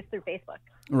easiest through Facebook.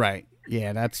 Right.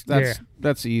 Yeah, that's the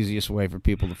easiest way for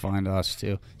people to find us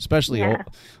too, especially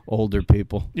older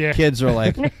people. Yeah. Kids are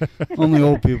like, only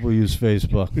old people use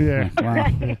Facebook. Yeah. Like, wow.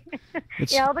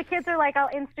 Yeah, all the kids are like, I'll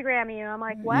Instagram you. I'm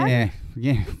like, what?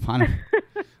 Yeah, fine.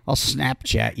 I'll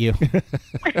Snapchat you.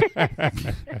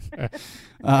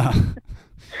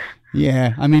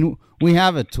 Yeah, I mean, we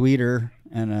have a Twitter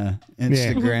and a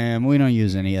Instagram. We don't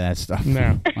use any of that stuff.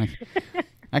 No.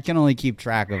 I can only keep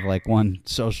track of like one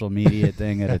social media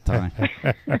thing at a time.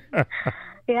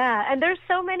 Yeah, and there's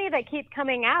so many that keep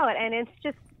coming out, and it's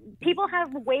just people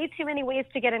have way too many ways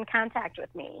to get in contact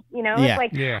with me. It's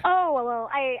like, oh, well,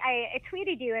 I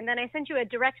tweeted you, and then I sent you a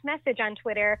direct message on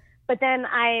Twitter, but then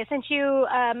I sent you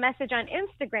a message on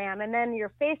Instagram, and then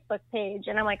your Facebook page,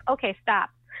 and I'm like, okay, stop.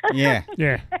 Yeah.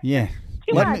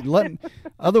 Too Let me.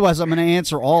 Otherwise, I'm going to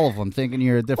answer all of them, thinking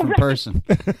you're a different person.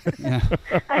 Yeah.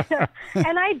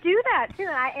 And I do that too.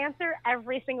 And I answer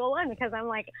every single one because I'm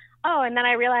like, oh, and then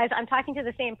I realize I'm talking to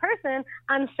the same person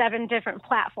on 7 different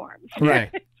platforms. Right.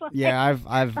 Like, Yeah,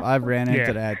 I've ran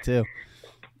into that too.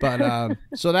 But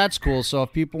so that's cool. So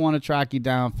if people want to track you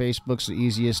down, Facebook's the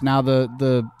easiest. Now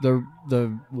the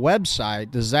website,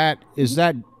 does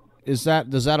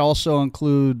that also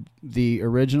include the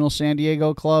original San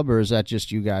Diego club, or is that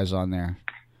just you guys on there?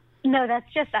 No,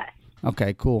 that's just us.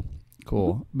 Okay, cool.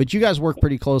 But you guys work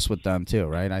pretty close with them too,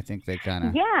 right? I think they kind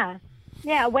of. Yeah.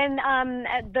 When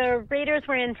the Raiders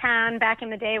were in town back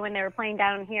in the day when they were playing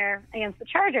down here against the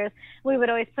Chargers, we would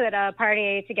always put a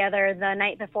party together the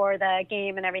night before the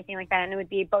game and everything like that, and it would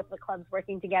be both the clubs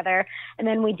working together, and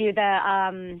then we do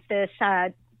this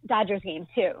Dodgers game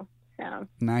too. So.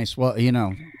 Nice. Well,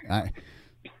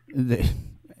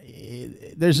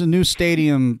 there's a new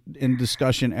stadium in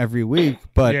discussion every week,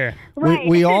 but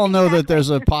we all know that there's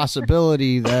a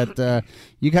possibility that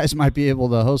you guys might be able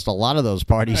to host a lot of those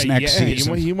parties next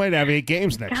season. You might have 8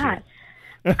 games next year.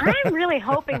 I'm really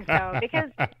hoping so,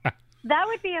 because that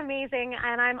would be amazing,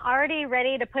 and I'm already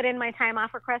ready to put in my time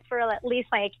off request for at least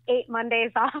like 8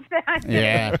 Mondays off that I'm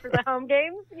getting for the home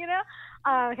games,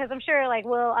 because I'm sure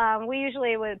we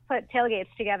usually would put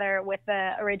tailgates together with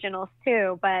the originals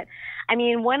too. But I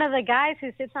mean, one of the guys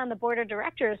who sits on the board of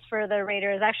directors for the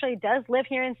Raiders actually does live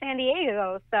here in San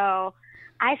Diego, so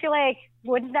I feel like,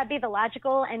 wouldn't that be the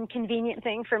logical and convenient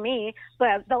thing for me,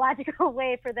 but the logical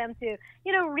way for them to,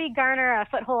 re-garner a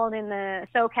foothold in the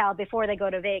SoCal before they go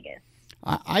to Vegas?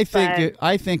 I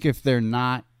think if they're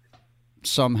not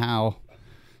somehow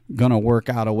going to work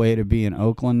out a way to be in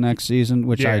Oakland next season,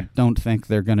 which I don't think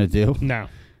they're going to do. No.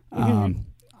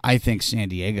 I think San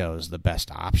Diego is the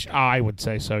best option. I would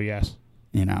say so, yes.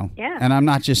 Yeah. And I'm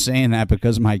not just saying that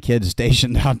because my kid's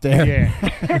stationed out there.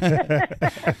 Yeah.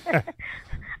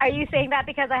 Are you saying that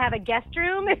because I have a guest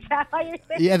room? Is that why you're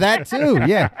saying Yeah, that too.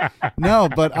 Yeah. No,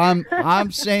 but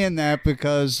I'm saying that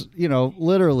because,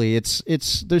 literally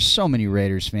there's so many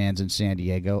Raiders fans in San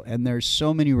Diego, and there's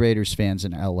so many Raiders fans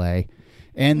in LA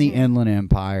and the Inland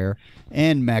Empire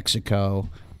and Mexico.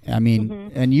 I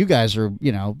mean, and you guys are,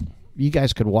 you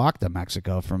guys could walk to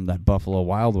Mexico from that Buffalo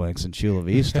Wild Wings in Chula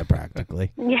Vista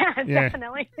practically. Yeah,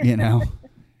 definitely.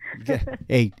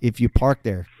 Hey, if you park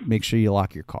there, make sure you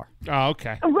lock your car. Oh,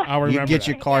 okay. I'll remember You get that.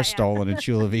 your car stolen in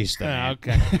Chula Vista. Oh,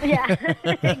 okay. Yeah,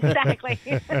 exactly.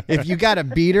 If you got a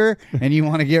beater and you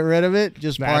want to get rid of it,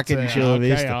 just park it in Chula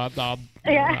Vista. I'll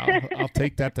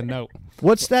take that to note.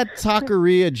 What's that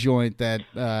taqueria joint that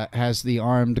has the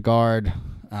armed guard?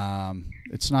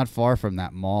 It's not far from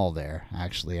that mall there,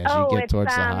 actually, as you get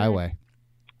towards the highway.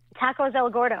 Tacos El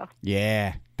Gordo.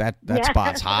 Yeah, that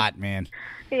spot's hot, man.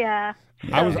 Yeah.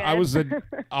 I was at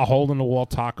a hole-in-the-wall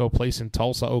taco place in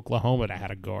Tulsa, Oklahoma that had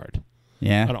a guard.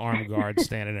 Yeah. An armed guard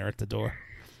standing there at the door.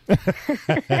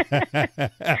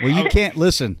 Well, you can't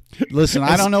listen.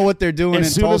 I don't know what they're doing in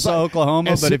Tulsa,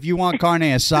 Oklahoma, but if you want carne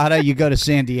asada, you go to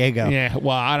San Diego. Yeah,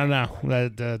 well, I don't know.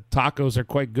 The tacos are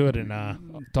quite good in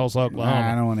Tulsa,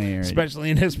 Oklahoma. I don't want to hear it.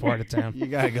 Especially in his part of town. You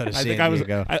got to go to San Diego.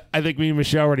 Diego. I think me and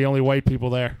Michelle were the only white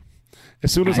people there.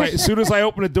 As soon as I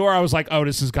opened the door, I was like, "Oh,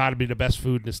 this has got to be the best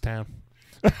food in this town."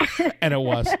 And it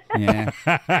was. Yeah.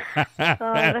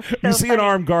 You see an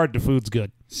armed guard, the food's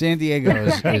good. San Diego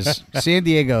is San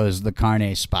Diego is the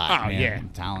carne spot. Oh, man, yeah. I'm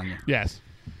telling you. Yes.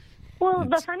 Well,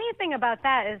 the funny thing about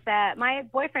that is that my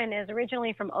boyfriend is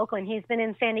originally from Oakland. He's been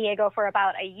in San Diego for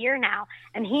about a year now,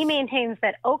 and he maintains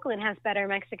that Oakland has better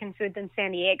Mexican food than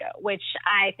San Diego, which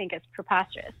I think is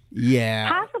preposterous. Yeah.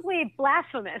 Possibly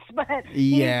blasphemous, but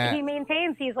Yeah. he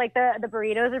maintains he's like the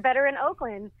burritos are better in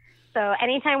Oakland. So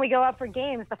anytime we go out for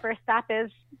games, the first stop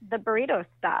is the burrito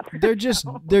stop. They're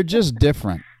just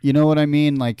different. You know what I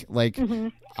mean? Like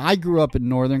I grew up in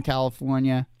Northern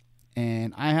California,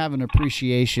 and I have an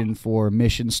appreciation for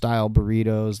mission-style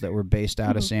burritos that were based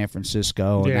out of San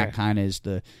Francisco, and that kind of is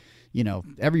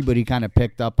everybody kind of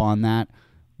picked up on that.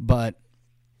 But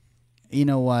you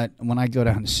know what? When I go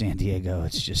down to San Diego,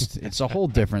 it's a whole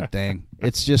different thing.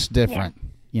 It's just different,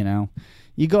 You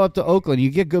go up to Oakland, you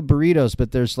get good burritos,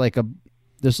 but there's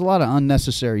a lot of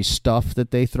unnecessary stuff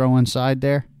that they throw inside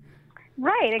there.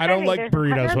 Right. Exactly. I don't like There's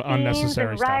burritos with beans unnecessary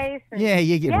and stuff. rice and,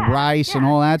 You get rice and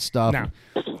all that stuff. No.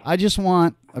 I just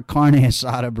want a carne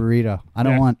asada burrito. I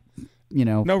don't want,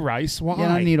 No rice. Why? I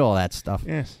don't need all that stuff.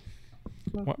 Yes.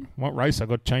 Want rice? I'll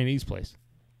go to Chinese place.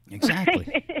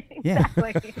 Exactly. Yeah.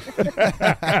 Exactly.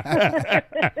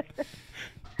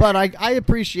 But I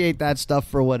appreciate that stuff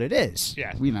for what it is.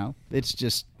 Yeah.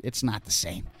 It's not the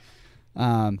same.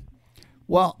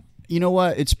 Well, you know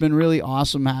what? It's been really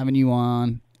awesome having you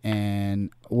on.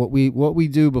 And what we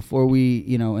do before we,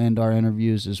 end our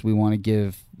interviews is we want to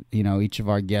give, each of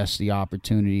our guests the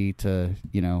opportunity to,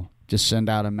 just send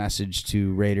out a message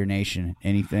to Raider Nation.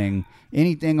 Anything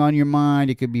on your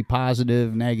mind. It could be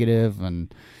positive, negative,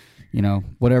 and,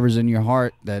 whatever's in your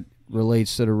heart that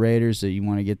relates to the Raiders that you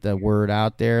want to get the word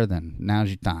out there, then now's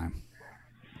your time.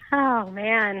 Oh,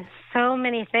 man, so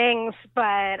many things.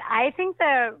 But I think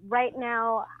that right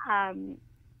now,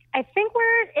 I think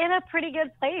we're in a pretty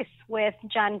good place with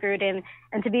John Gruden.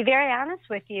 And to be very honest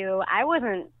with you, I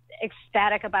wasn't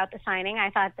ecstatic about the signing. I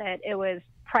thought that it was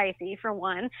pricey, for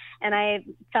one. And I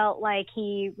felt like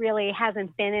he really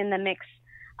hasn't been in the mix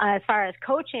as far as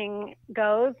coaching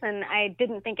goes. And I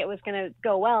didn't think it was going to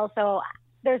go well. So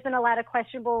there's been a lot of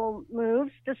questionable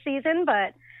moves this season,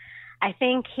 but I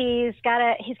think he's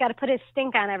got to put his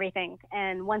stink on everything.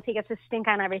 And once he gets his stink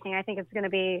on everything, I think it's going to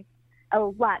be a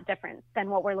lot different than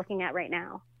what we're looking at right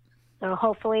now. So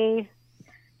hopefully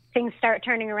things start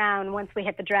turning around once we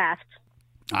hit the draft.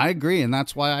 I agree, and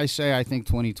that's why I say I think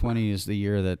 2020 is the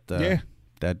year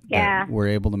that we're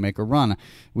able to make a run.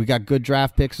 We got good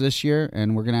draft picks this year,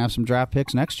 and we're going to have some draft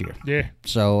picks next year. Yeah.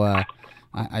 So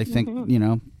I think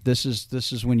this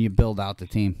is when you build out the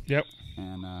team. Yep.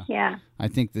 And yeah, I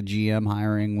think the GM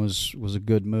hiring was a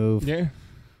good move. Yeah.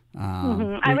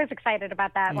 I was excited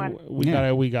about that one.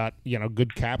 We got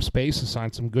good cap space to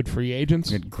sign some good free agents.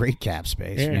 We had great cap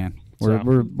space, man.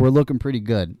 We're looking pretty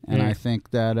good, and I think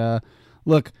that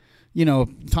look,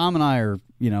 Tom and I are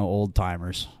old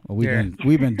timers.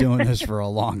 We've been doing this for a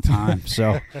long time,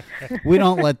 so we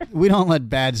don't let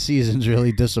bad seasons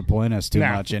really disappoint us too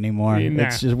much anymore.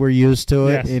 It's just we're used to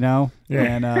it,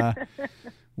 and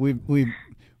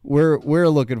we're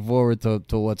looking forward to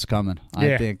what's coming.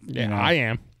 I think. I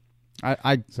am.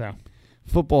 So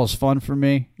football is fun for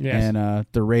me, and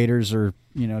the Raiders are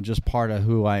just part of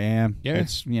who I am. Yeah.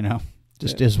 It's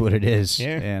just is what it is,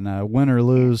 and win or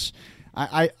lose,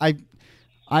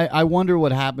 I wonder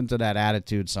what happened to that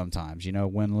attitude sometimes.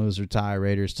 Win, lose, or tie,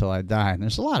 Raiders till I die. And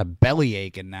there's a lot of belly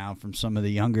aching now from some of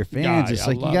the younger fans. It's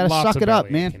like you got to suck it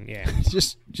up, man.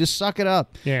 Just suck it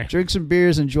up. Yeah. Drink some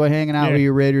beers, enjoy hanging out with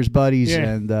your Raiders buddies,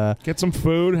 and get some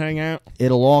food, hang out.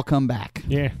 It'll all come back.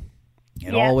 Yeah.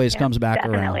 It always comes back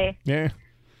definitely. around. Yeah.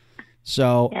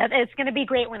 So it's going to be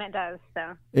great when it does.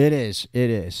 So it is,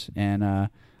 and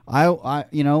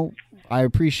I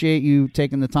appreciate you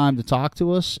taking the time to talk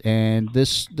to us. And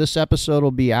this episode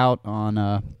will be out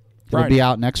on it'll be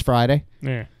out next Friday.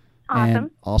 Yeah. Awesome.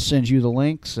 And I'll send you the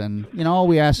links, and all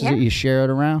we ask is that you share it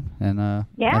around, and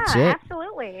that's it.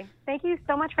 Absolutely. Thank you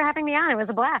so much for having me on. It was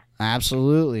a blast.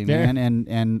 Absolutely, man.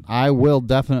 And I will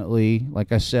definitely,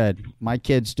 like I said, my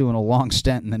kid's doing a long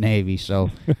stint in the Navy,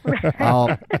 so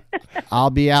I'll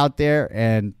be out there,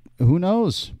 and who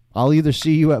knows? I'll either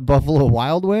see you at Buffalo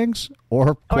Wild Wings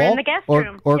or in the guest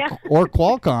room. or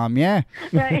Qualcomm, yeah.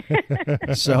 Right.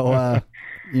 So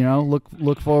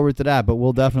look forward to that, but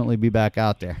we'll definitely be back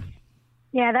out there.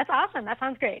 Yeah, that's awesome. That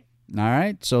sounds great. All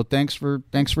right. So thanks for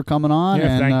coming on. Yeah,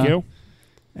 and, thank you.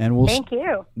 And thank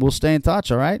you. We'll stay in touch.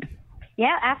 All right.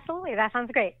 Yeah, absolutely. That sounds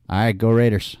great. All right, go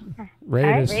Raiders.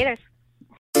 Raiders. All right, Raiders.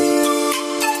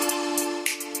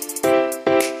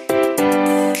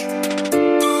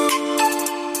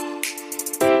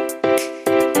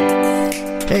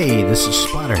 Hey, this is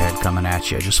Splatterhead coming at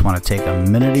you. I just want to take a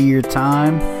minute of your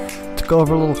time to go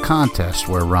over a little contest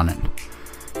we're running.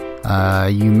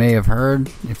 You may have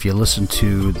heard, if you listened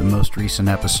to the most recent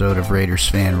episode of Raiders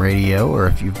Fan Radio, or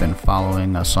if you've been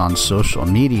following us on social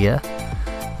media,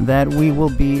 that we will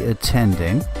be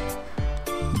attending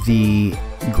the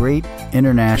Great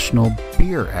International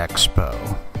Beer Expo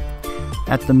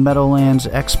at the Meadowlands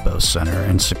Expo Center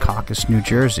in Secaucus, New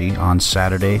Jersey on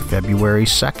Saturday, February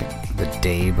 2nd, the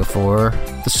day before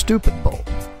the Stupid Bowl.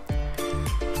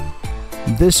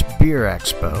 This beer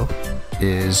expo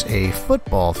is a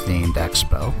football-themed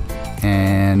expo,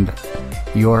 and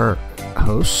your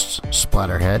hosts,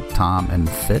 Splatterhead, Tom, and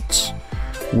Fitz,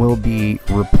 will be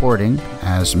reporting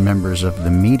as members of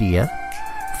the media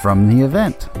from the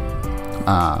event.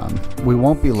 We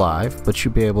won't be live, but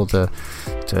you'll be able to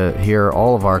hear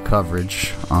all of our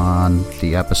coverage on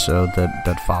the episode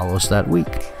that follows that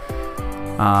week.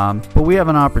 But we have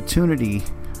an opportunity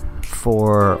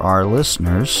for our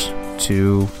listeners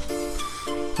to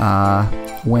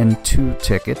win 2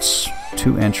 tickets,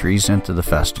 2 entries into the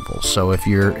festival. So if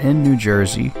you're in New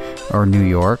Jersey or New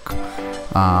York,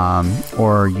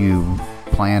 or you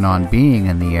plan on being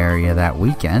in the area that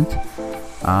weekend,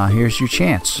 here's your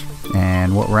chance.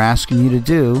 And what we're asking you to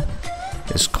do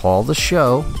is call the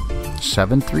show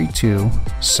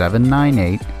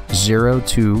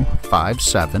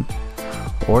 732-798-0257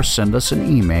 or send us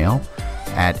an email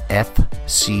at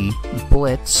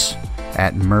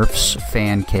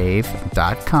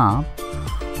fcblitz@murphsfancave.com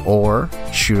or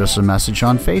shoot us a message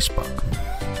on Facebook.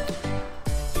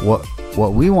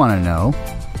 What we want to know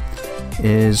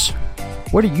is,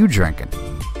 what are you drinking?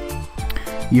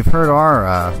 You've heard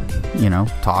our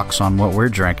talks on what we're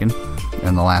drinking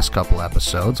in the last couple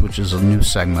episodes, which is a new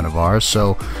segment of ours.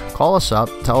 So call us up,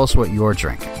 tell us what you're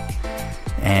drinking.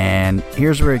 And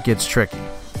here's where it gets tricky.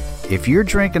 If you're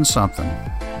drinking something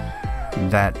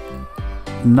that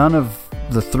none of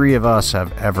the 3 of us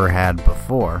have ever had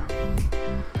before,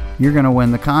 you're going to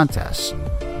win the contest.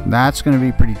 That's going to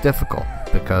be pretty difficult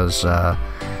because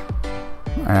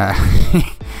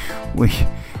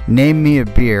name me a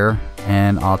beer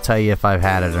and I'll tell you if I've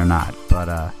had it or not.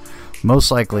 But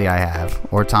most likely I have,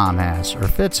 or Tom has, or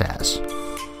Fitz has.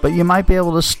 But you might be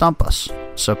able to stump us.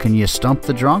 So can you stump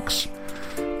the drunks?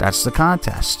 That's the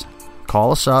contest.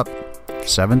 Call us up,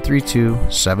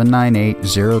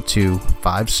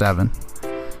 732-798-0257.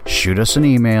 Shoot us an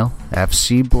email,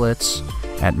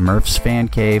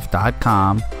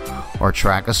 fcblitz@murphsfancave.com, or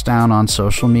track us down on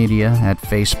social media at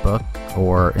Facebook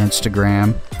or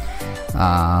Instagram.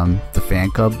 The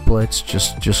Fan Club Blitz,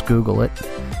 just Google it,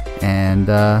 and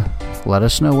let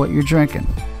us know what you're drinking.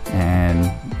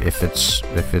 And if it's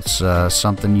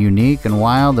something unique and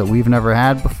wild that we've never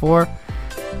had before,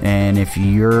 And if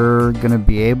you're going to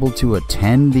be able to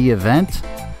attend the event,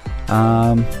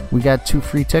 we got 2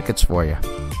 free tickets for you.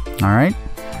 All right?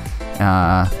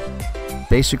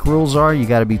 Basic rules are you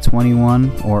got to be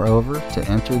 21 or over to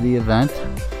enter the event.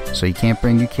 So you can't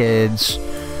bring your kids.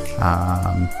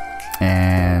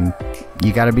 And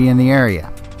you got to be in the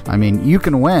area. I mean, you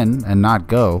can win and not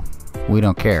go. We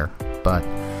don't care. But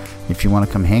if you want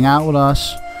to come hang out with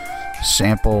us,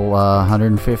 sample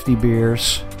 150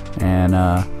 beers, and,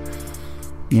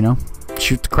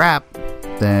 shoot the crap,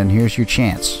 then here's your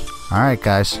chance. All right,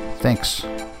 guys. Thanks.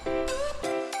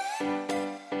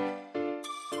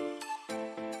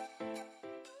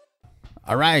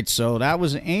 All right, so that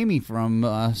was Amy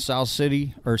from South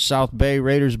Bay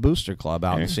Raiders Booster Club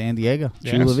out in San Diego,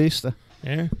 Chula Vista.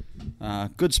 Yeah.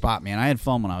 Good spot, man. I had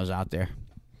fun when I was out there.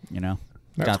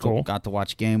 That's cool. Got to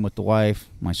watch a game with the wife,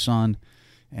 my son,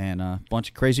 and a bunch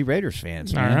of crazy Raiders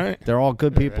fans. Man. All right. They're all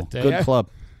good people. Good club.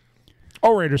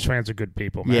 All Raiders fans are good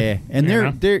people, man. Yeah, and they're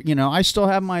I still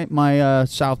have my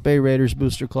South Bay Raiders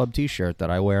Booster Club T-shirt that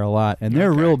I wear a lot, and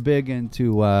they're real big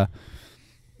into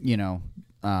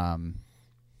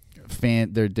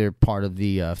they're part of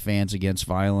the Fans Against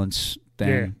Violence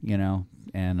thing,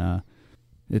 and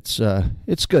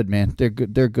it's good, man.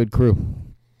 They're a good crew.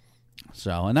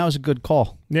 So, and that was a good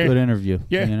call. Yeah. Good interview.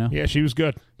 Yeah. Yeah, she was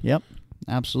good. Yep.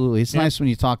 Absolutely. It's nice when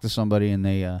you talk to somebody and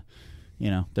they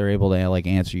they're able to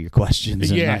answer your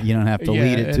questions and you don't have to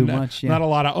lead it too much. Not a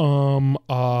lot of not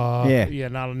a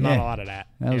lot of that.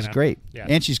 That was great. Yeah.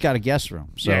 And she's got a guest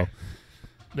room. So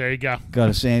there you go. Go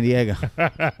to San Diego.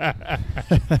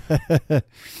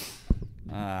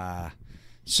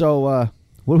 So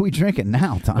what are we drinking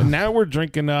now, Tom? And now we're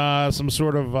drinking some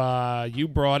sort of, you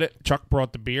brought it, Chuck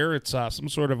brought the beer. It's some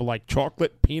sort of like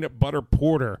chocolate peanut butter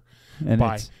porter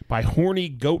by Horny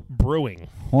Goat Brewing.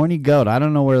 Horny Goat. I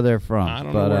don't know where they're from. I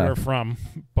don't know where they're from,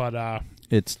 but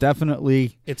it's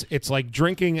definitely... It's like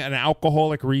drinking an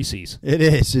alcoholic Reese's. It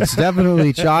is. It's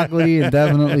definitely chocolatey and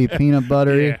definitely peanut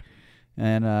buttery. Yeah.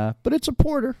 And but it's a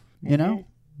porter,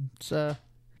 It's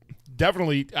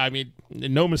definitely, I mean,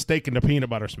 no mistaking the peanut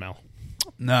butter smell.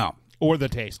 No. Or the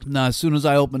taste. No, as soon as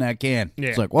I open that can,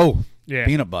 it's like, whoa,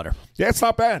 peanut butter. Yeah, it's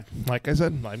not bad. Like I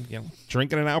said, I'm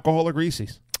drinking an alcoholic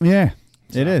Reese's. Yeah,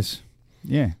 it is.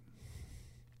 Yeah.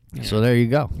 So there you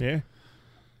go. Yeah.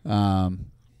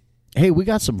 Hey, we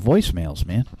got some voicemails,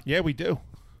 man. Yeah, we do.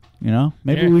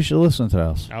 Maybe we should listen to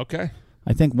those. Okay.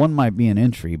 I think one might be an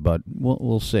entry, but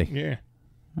we'll see. Yeah.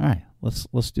 All right,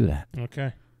 let's do that.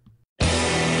 Okay.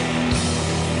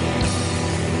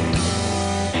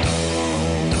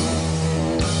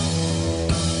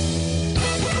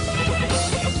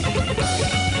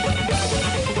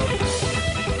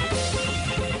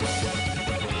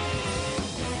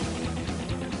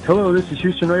 Hello, this is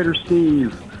Houston Raiders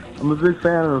Steve. I'm a big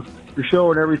fan of your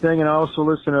show and everything, and I also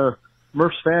listen to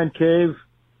Murph's Fan Cave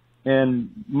and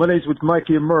Mondays with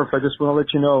Mikey and Murph. I just want to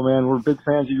let you know, man, we're big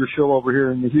fans of your show over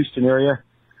here in the Houston area.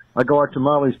 I go out to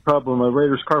Molly's Pub when my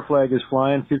Raiders car flag is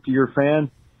flying, 50-year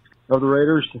fan of the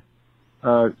Raiders,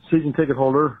 season ticket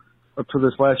holder up to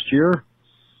this last year.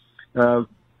 And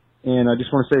I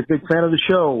just want to say, big fan of the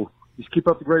show. Just keep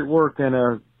up the great work,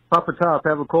 and pop a top,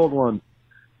 have a cold one.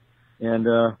 And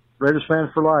Raiders fan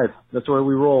for life. That's the way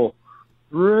we roll.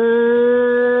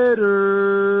 Raiders.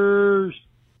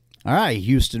 All right,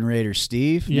 Houston Raiders,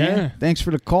 Steve. Yeah. Thanks for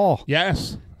the call.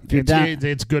 Yes.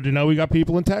 It's good to know we got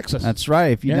people in Texas. That's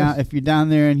right. If you're down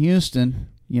there in Houston,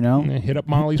 hit up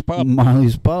Molly's Pub.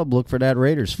 Molly's Pub. Look for that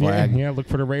Raiders flag. Yeah, look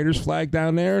for the Raiders flag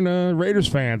down there, and Raiders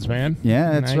fans, man.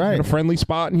 Yeah, that's right. A friendly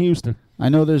spot in Houston. I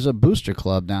know there's a booster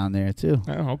club down there too.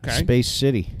 Oh, okay. Space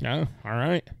City. Oh, all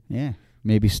right. Yeah.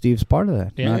 Maybe Steve's part of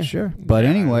that. Yeah. Not sure. But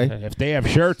anyway. If they have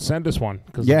shirts, send us one.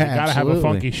 Because we got to have a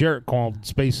funky shirt called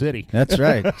Space City. That's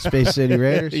right. Space City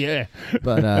Raiders. Yeah.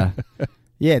 But,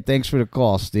 yeah, thanks for the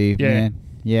call, Steve, yeah. man.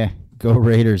 Yeah, go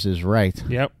Raiders is right.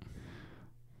 Yep.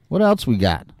 What else we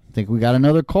got? I think we got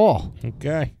another call.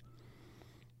 Okay.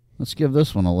 Let's give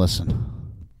this one a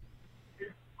listen.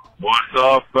 What's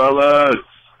up, fellas?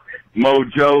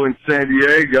 Mojo in San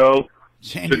Diego.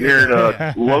 Sitting here in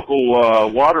a local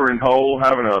watering hole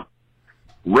having a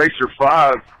Racer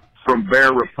 5 from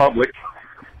Bear Republic.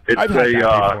 It's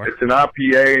an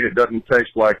IPA and it doesn't taste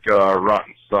like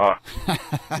rotten sock.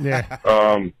 Yeah.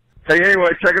 Hey, anyway,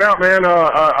 check it out, man.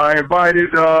 I invited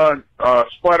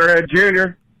Splatterhead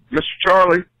Jr., Mr.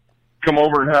 Charlie, come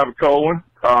over and have a cold one.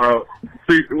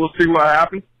 We'll see what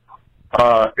happens.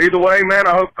 Either way, man,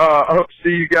 I hope to see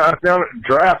you guys down at the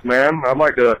draft, man. I'd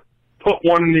like to put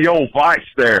one in the old vice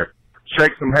there.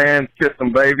 Shake some hands, kiss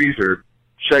some babies, or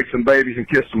shake some babies and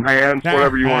kiss some hands,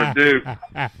 whatever you want to do.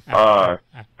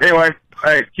 Anyway,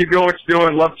 hey, keep doing what you're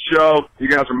doing. Love the show. You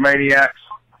guys are maniacs.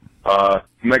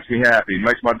 Makes me happy.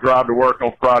 Makes my drive to work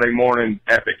on Friday morning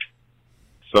epic.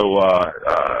 So I'll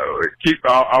keep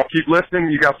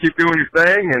listening. You guys keep doing your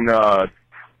thing, and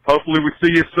hopefully we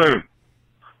see you soon.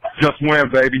 Just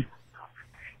win, baby.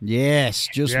 Yes,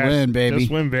 just win, baby.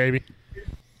 Just win, baby.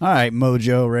 All right,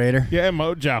 Mojo Raider. Yeah,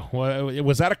 Mojo.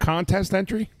 Was that a contest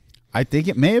entry? I think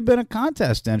it may have been a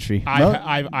contest entry.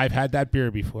 I've had that beer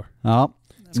before. Oh,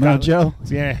 Mojo.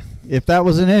 Yeah. If that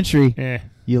was an entry,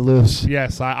 you lose.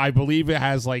 Yes, I believe it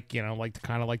has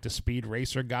kind of like the Speed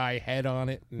Racer guy head on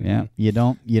it. Yeah, you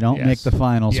don't make the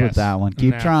finals with that one.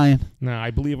 Keep trying. No, I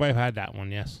believe I've had that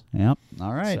one. Yes. Yep.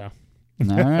 All right. So.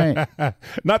 All right.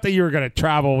 Not that you were going to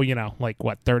travel,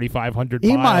 3,500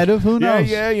 miles. He might have. Who knows?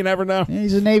 Yeah, you never know. Yeah,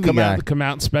 he's a Navy guy. Come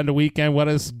out and spend a weekend with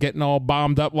us, getting all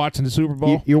bombed up watching the Super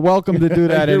Bowl. You're welcome to do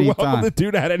that anytime. You're welcome to do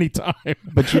that anytime.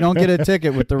 But you don't get a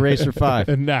ticket with the Racer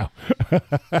 5. No.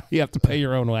 You have to pay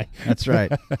your own way. That's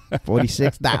right.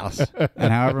 $46.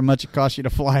 And however much it costs you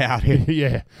to fly out here.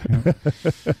 Yeah.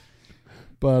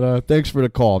 But thanks for the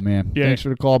call, man. Yeah. Thanks for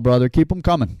the call, brother. Keep them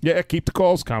coming. Yeah, keep the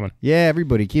calls coming. Yeah,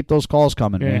 everybody, keep those calls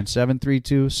coming, man.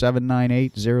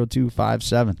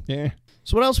 732-798-0257. Yeah.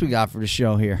 So what else we got for the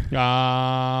show here?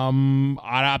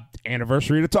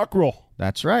 Anniversary of the Tuck Rule.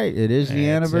 That's right. It is the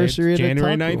anniversary of the Tuck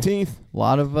Rule. January 19th. A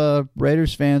lot of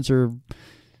Raiders fans are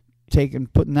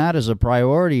putting that as a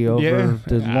priority over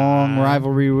the long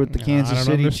rivalry with the Kansas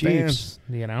City Chiefs.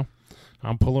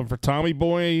 I'm pulling for Tommy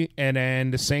Boy and then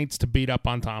the Saints to beat up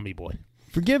on Tommy Boy.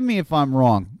 Forgive me if I'm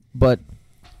wrong, but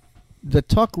the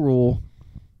Tuck Rule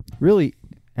really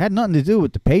had nothing to do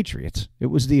with the Patriots.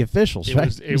 It was the officials,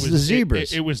 right? It was the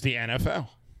Zebras. It was the NFL.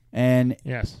 And,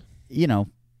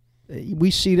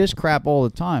 we see this crap all the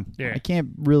time. Yeah. I can't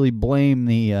really blame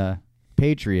the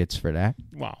Patriots for that.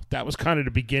 Well, that was kind of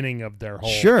the beginning of their whole...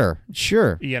 Sure.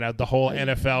 The whole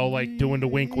NFL, doing the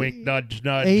wink, wink, nudge,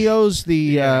 nudge. He owes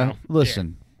the...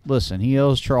 Listen, he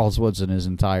owes Charles Woodson his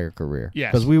entire career.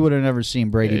 Yes. Because we would have never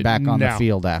seen Brady back on the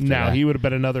field after that. No, he would have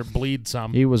been another bleed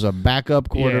some. He was a backup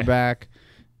quarterback.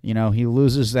 He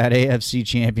loses that AFC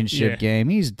championship game.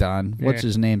 He's done. What's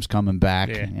his name's coming back.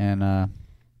 Yeah. And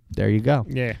there you go.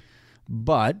 Yeah.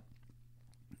 But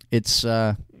it's...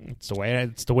 It's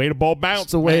the way the ball bounced.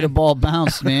 It's the way the ball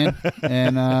bounced, man.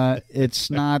 And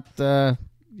it's not to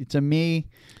me.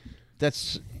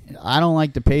 I don't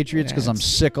like the Patriots because I'm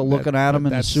sick of looking at them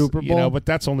in the Super Bowl. But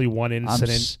that's only one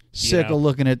incident. I'm sick of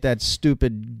looking at that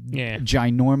stupid,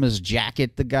 ginormous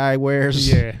jacket the guy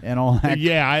wears. And all that.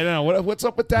 Yeah, I don't know. What's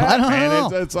up with that? I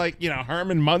don't know. It's like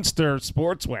Herman Munster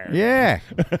sportswear. Yeah.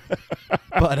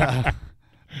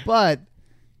 But.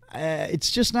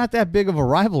 It's just not that big of a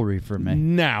rivalry for me.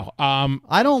 No,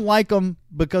 I don't like them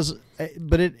because,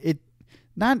 but it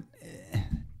not.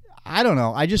 I don't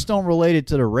know. I just don't relate it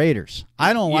to the Raiders.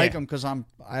 I don't like them because I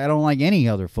don't like any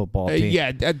other football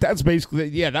team. That's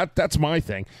basically that's my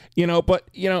thing. But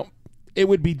it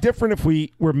would be different if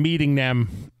we were meeting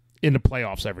them in the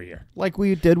playoffs every year, like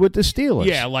we did with the Steelers.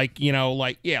 Yeah, like we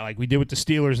did with the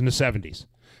Steelers in the 70s.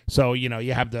 So,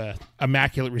 you have the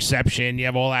Immaculate Reception, you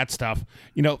have all that stuff.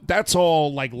 That's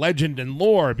all like legend and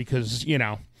lore because,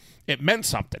 it meant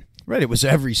something. Right, it was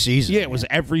every season. Yeah, it was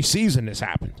every season this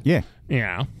happened. Yeah.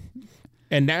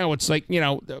 And now it's like,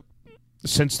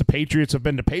 since the Patriots have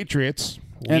been the Patriots,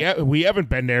 we haven't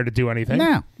been there to do anything.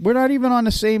 No, we're not even on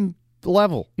the same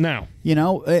level. No.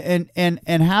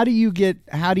 And how do you get,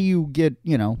 how do you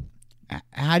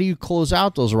close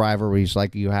out those rivalries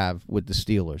like you have with the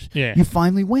Steelers? Yeah. You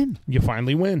finally win. You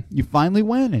finally win.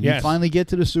 And you finally get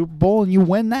to the Super Bowl and you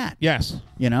win that. Yes.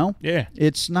 Yeah.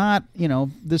 It's not,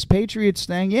 this Patriots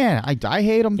thing, I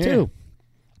hate them too.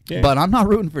 Yeah. But I'm not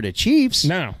rooting for the Chiefs.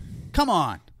 No. Come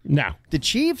on. No. The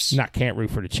Chiefs? Can't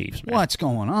root for the Chiefs, man. What's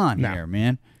going on here,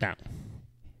 man? No.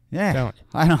 Yeah, don't.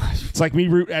 I know. It's like me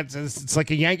it's like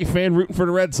a Yankee fan rooting for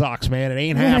the Red Sox, man. It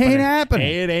ain't happening.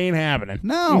 It ain't happening.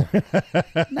 No.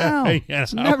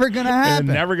 It's never going to happen.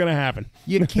 It's never going to happen.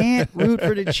 You can't root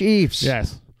for the Chiefs.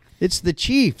 Yes. It's the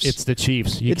Chiefs. It's the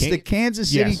Chiefs. It's the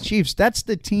Kansas City Chiefs. That's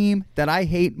the team that I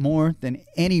hate more than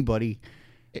anybody.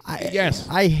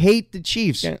 I hate the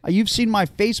Chiefs. Yeah. You've seen my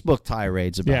Facebook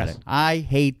tirades about it. I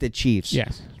hate the Chiefs.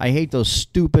 Yes. I hate those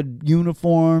stupid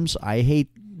uniforms. I hate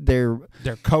their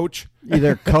coach.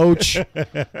 Their coach.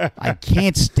 I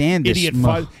can't stand this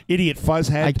idiot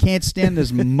fuzzhead. I can't stand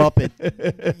this Muppet.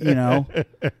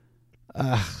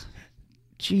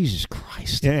 Jesus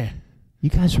Christ. Yeah. You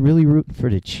guys really rooting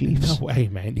for the Chiefs? No way,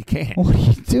 man. You can't. What are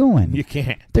you doing? You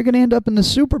can't. They're going to end up in the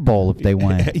Super Bowl if they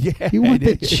win. Yeah. You want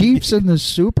the Chiefs in the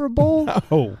Super Bowl?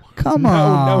 No. Come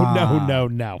on.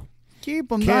 No. Keep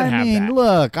them. Can't I have mean, that.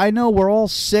 look, I know we're all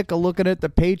sick of looking at the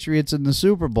Patriots in the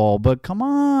Super Bowl, but come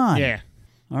on. Yeah.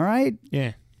 All right?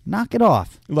 Yeah. Knock it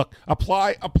off. Look,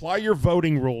 apply your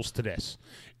voting rules to this.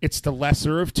 It's the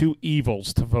lesser of two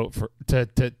evils to vote for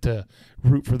to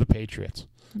root for the Patriots.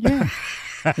 Yeah.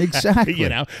 Exactly. You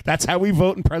know, that's how we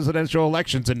vote in presidential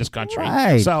elections in this country.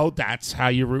 Right. So that's how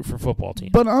you root for football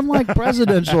teams. But unlike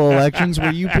presidential elections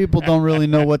where you people don't really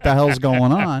know what the hell's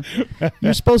going on,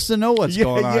 you're supposed to know what's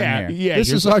going on here. Yeah,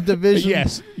 this is our division.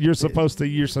 Yes, you're supposed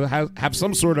to have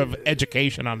some sort of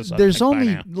education on the subject.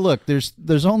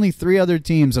 There's only 3 other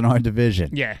teams in our division.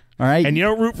 Yeah. All right. And you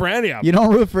don't root for any of them. You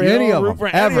don't root for any of them.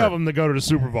 Any of them to go to the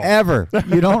Super Bowl. Ever.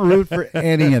 You don't root for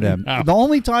any of them. No. The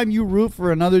only time you root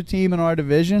for another team in our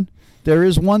division, there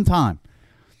is one time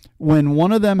when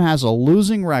one of them has a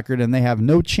losing record and they have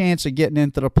no chance of getting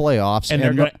into the playoffs,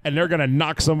 and they're gonna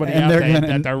knock somebody out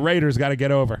that the Raiders got to get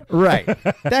over. Right.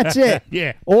 That's it.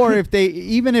 Yeah. Or if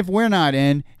even if we're not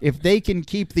in, if they can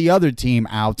keep the other team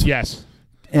out. Yes.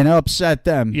 And upset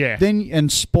them, and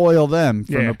spoil them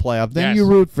from the playoff. Then you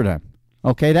root for them.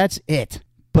 Okay, that's it.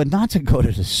 But not to go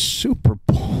to the Super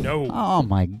Bowl. No. Oh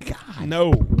my God.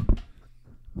 No.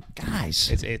 Guys,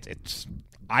 it's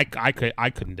I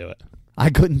couldn't do it. I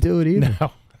couldn't do it either.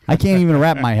 No. I can't even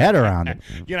wrap my head around it.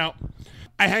 You know,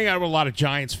 I hang out with a lot of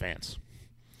Giants fans.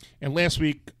 And last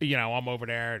week, you know, I'm over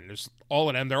there and there's all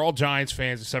of them. They're all Giants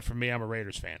fans except for me. I'm a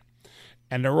Raiders fan.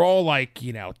 And they're all like,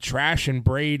 you know, trashing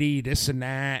Brady, this and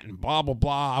that, and blah, blah,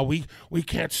 blah. We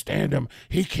can't stand him.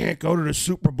 He can't go to the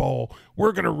Super Bowl.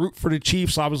 We're going to root for the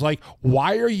Chiefs. I was like,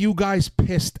 why are you guys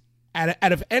pissed?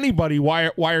 Out of anybody, why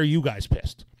are you guys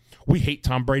pissed? We hate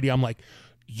Tom Brady. I'm like,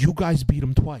 you guys beat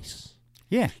him twice.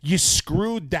 Yeah. You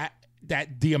screwed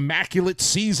the immaculate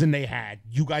season they had.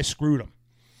 You guys screwed them.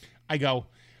 I go,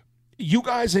 you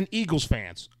guys and Eagles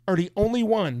fans are the only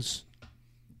ones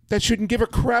that shouldn't give a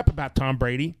crap about Tom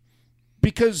Brady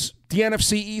because the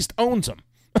NFC East owns him.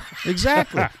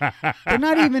 Exactly. They're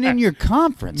not even in your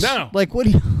conference. No. Like, what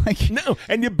do you like? No,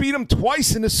 and you beat them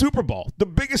twice in the Super Bowl. The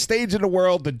biggest stage in the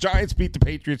world, the Giants beat the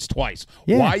Patriots twice.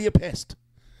 Yeah. Why are you pissed?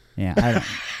 Yeah,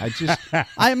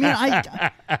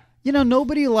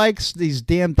 nobody likes these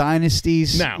damn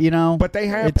dynasties. No, you know, but they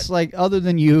happen. It's like, other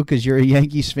than you, because you're a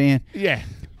Yankees fan. Yeah.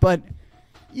 But,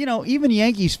 you know, even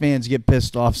Yankees fans get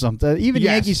pissed off sometimes. Even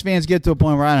Yankees fans get to a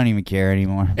point where I don't even care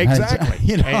anymore. Exactly.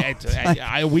 You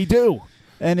know, we do.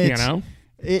 And it's, you know,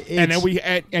 it's, and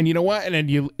then and you know what? And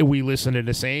then we listen to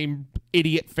the same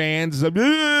idiot fans.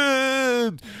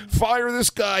 Fire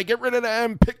this guy, get rid of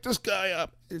them, pick this guy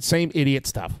up. Same idiot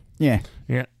stuff. Yeah.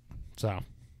 Yeah. So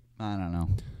I don't know.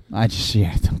 I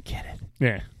don't get it.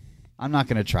 Yeah. I'm not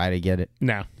gonna try to get it.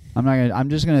 No. I'm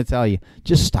just gonna tell you,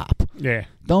 just stop. Yeah.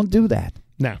 Don't do that.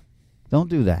 No. Don't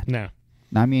do that. No.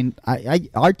 I mean,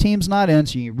 our team's not in,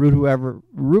 so you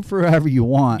root for whoever you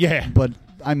want. Yeah. But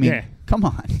I mean, come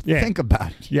on. Yeah. Think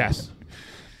about it. Yes.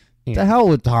 Yeah. The hell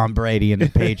with Tom Brady and the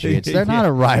Patriots. They're not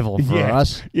a rival for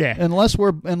us. Yeah. Unless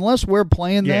we're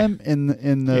playing them in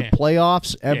the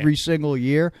playoffs every single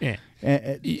year. Yeah.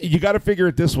 You got to figure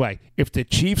it this way: if the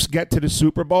Chiefs get to the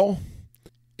Super Bowl,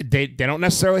 they don't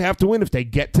necessarily have to win. If they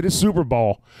get to the Super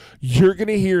Bowl, you're going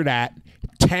to hear that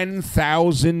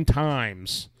 10,000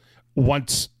 times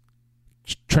once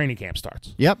training camp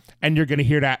starts. Yep. And you're going to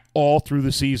hear that all through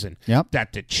the season. Yep.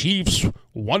 That the Chiefs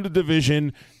won the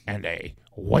division and they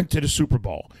went to the Super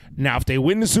Bowl. Now, if they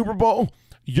win the Super Bowl,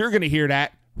 you're going to hear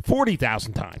that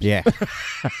 40,000 times. Yeah.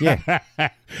 Yeah.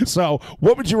 So,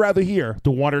 what would you rather hear?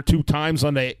 The 1 or 2 times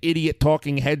on the idiot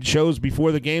talking head shows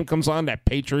before the game comes on that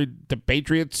the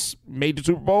Patriots made the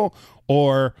Super Bowl?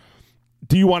 Or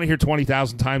do you want to hear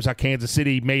 20,000 times how Kansas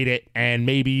City made it and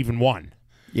maybe even won?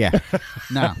 Yeah.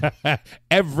 No.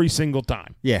 Every single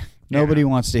time. Yeah. Nobody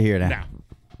wants to hear that. No.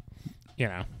 You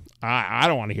know, I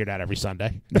don't want to hear that every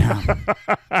Sunday.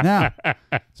 No.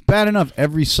 It's bad enough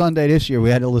every Sunday this year we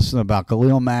had to listen about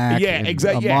Khalil Mack and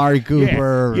Amari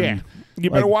Cooper. Yeah. You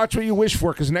better watch what you wish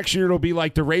for, because next year it'll be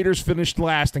like the Raiders finished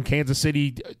last and Kansas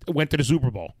City went to the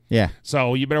Super Bowl. Yeah.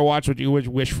 So you better watch what you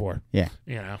wish for. Yeah.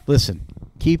 You know. Listen,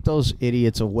 keep those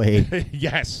idiots away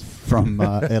yes. from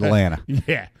Atlanta.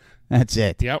 Yeah. That's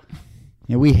it. Yep.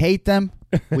 Yeah, we hate them.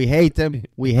 We hate them.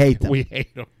 We hate them. We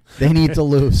hate them. They need to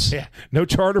lose. Yeah. No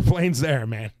charter planes there,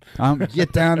 man.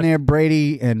 Get down there,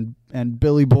 Brady and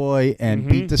Billy Boy, and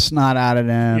beat the snot out of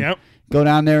them. Yep. Go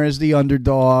down there as the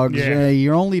underdogs. Yeah.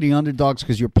 You're only the underdogs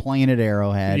because you're playing at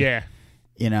Arrowhead. Yeah.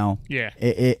 You know, Yeah.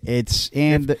 It's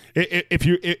and if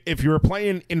you were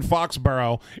playing in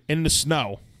Foxborough in the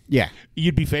snow, yeah,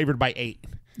 you'd be favored by 8.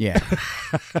 Yeah.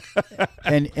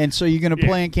 and so you're going to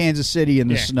play in Kansas City in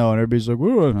the snow, and everybody's like,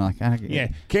 "Whoa!" And I'm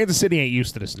like, Kansas City ain't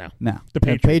used to the snow. No, the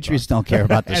Patriots don't care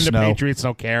about the and snow, the Patriots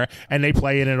don't care, and they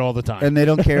play in it all the time. and they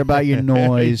don't care about your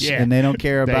noise, and they don't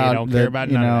care about they're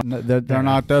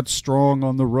not that strong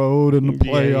on the road in the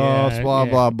playoffs.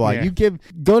 Blah blah. Yeah.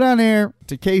 Go down there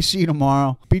to KC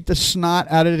tomorrow, beat the snot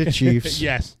out of the Chiefs.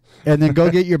 Yes. And then go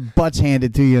get your butts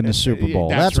handed to you in the Super Bowl.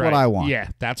 That's right. what I want. Yeah,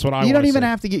 that's what I want. You don't even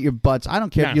have to get your butts. I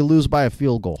don't care if you lose by a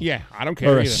field goal. Yeah, I don't care.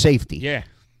 Or either. a safety. Yeah.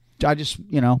 I just,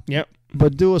 Yep.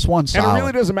 But do us one solid. And it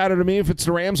really doesn't matter to me if it's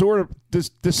the Rams or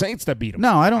the Saints that beat them.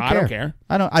 No, I don't care.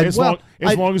 I don't care.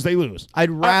 As long as they lose.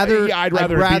 I'd rather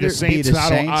be the Saints.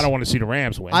 I don't want to see the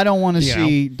Rams win. I don't want to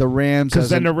see the Rams because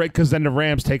then the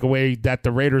Rams take away that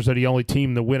the Raiders are the only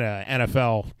team to win a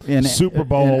NFL Super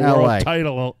Bowl world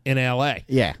title in LA.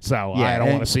 Yeah. So I don't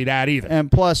want to see that either.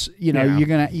 And plus, you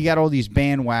got all these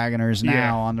bandwagoners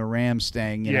now on the Rams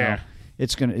thing. You know,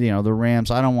 it's gonna the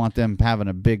Rams. I don't want them having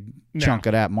a big chunk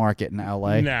of that market in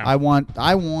LA. No. I want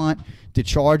the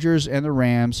Chargers and the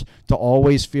Rams to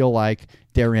always feel like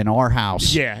they're in our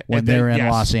house when they're in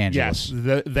Los Angeles.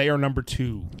 Yes, they are number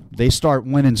 2. They start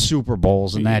winning Super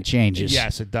Bowls and that changes.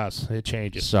 Yes, it does. It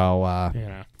changes. So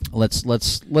let's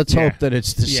hope that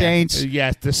it's the Saints.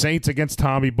 Yes, the Saints against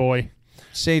Tommy Boy.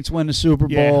 Saints win the Super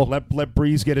Bowl. Let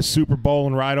Breeze get a Super Bowl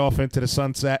and ride off into the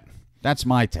sunset. That's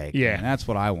my take. Yeah. Man. That's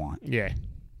what I want. Yeah.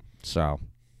 So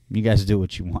you guys do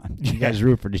what you want. You guys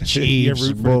root for the Chiefs,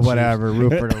 root for whatever.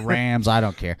 Root for the Rams. I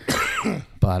don't care.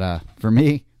 But for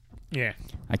me,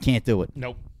 I can't do it.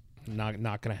 Nope,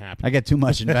 not gonna happen. I get too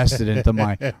much invested into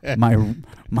my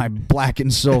black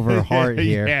and silver heart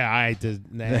here. Yeah, I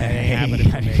did. That ain't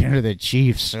happening for me. You're the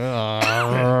Chiefs.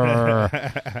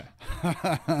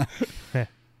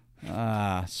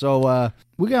 So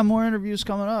we got more interviews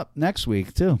coming up next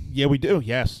week too. Yeah, we do.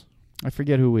 Yes. I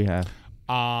forget who we have.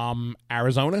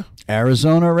 Arizona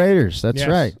Raiders. That's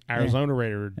right. Arizona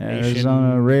Raider Nation.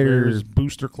 Arizona Raiders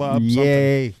Booster Club.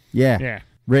 Yay! Something. Yeah.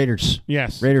 Raiders.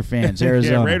 Yes. Raider fans.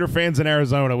 Arizona. Raider fans in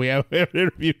Arizona. We have an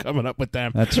interview coming up with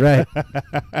them. That's right.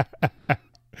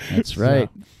 That's right.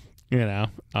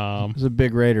 There's a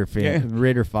big Raider fan,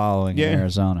 Raider following in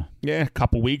Arizona. Yeah, a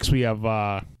couple weeks. We have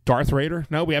Darth Raider.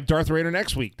 No, we have Darth Raider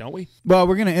next week, don't we? Well,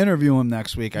 we're going to interview him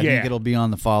next week. I think it'll be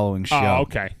on the following show. Oh,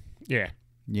 okay. Yeah.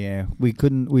 Yeah, we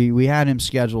couldn't. We had him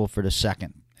scheduled for the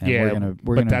 2nd. And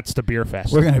we're gonna, that's the beer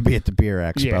fest. We're gonna be at the beer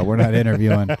expo. Yeah. We're not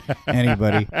interviewing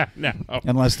anybody,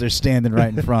 unless they're standing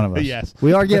right in front of us. Yes,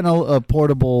 we are getting a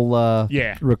portable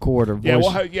recorder. Voice.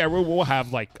 We'll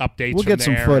have like updates. We'll get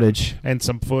some footage and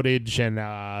some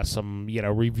some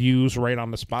reviews right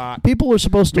on the spot. People are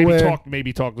supposed to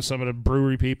maybe talk to some of the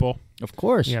brewery people. Of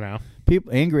course,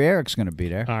 people. Angry Eric's going to be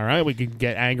there. All right, we can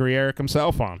get Angry Eric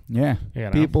himself on. Yeah,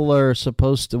 people are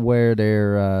supposed to wear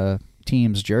their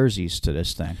team's jerseys to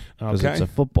this thing because it's a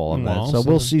football event. So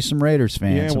we'll see some Raiders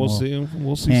fans. Yeah, we'll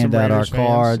see hand some out Raiders our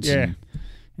cards fans.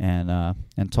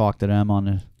 and talk to them on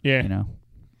the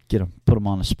put them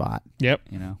on the spot. Yep.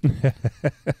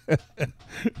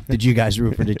 Did you guys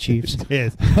root for the Chiefs?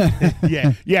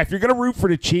 Yeah. If you're gonna root for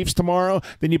the Chiefs tomorrow,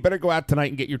 then you better go out tonight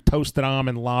and get your toasted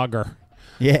almond lager.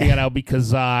 Yeah,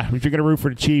 because if you're gonna root for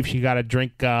the Chiefs, you got to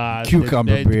drink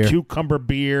cucumber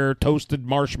beer, toasted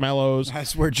marshmallows.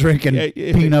 As we're drinking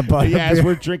peanut butter. Yeah, as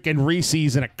we're drinking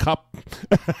Reese's in a cup.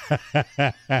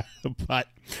 But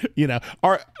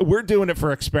we're doing it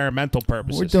for experimental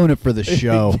purposes. We're doing it for the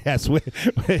show. Yes, we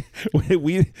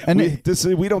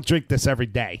don't drink this every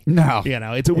day. No,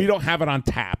 we don't have it on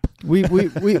tap. We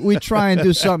try and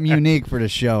do something unique for the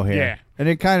show here. Yeah. And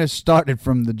it kind of started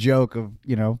from the joke of,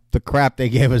 the crap they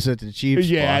gave us at the Chiefs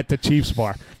bar. Yeah, at the Chiefs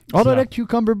bar. Although that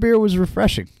cucumber beer was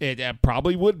refreshing. It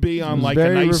probably would be on like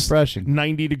very a nice refreshing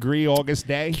 90-degree August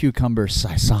day. Cucumber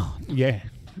saison. Yeah.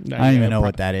 I don't even know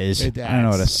what that is. I don't know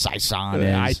what a saison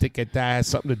is. I think it has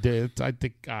something to do. I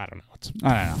don't know. It's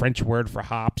a French word for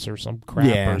hops or some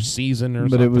crap or season or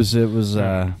something. But it was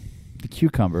the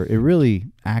cucumber. It really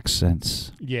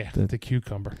accents. Yeah, the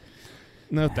cucumber.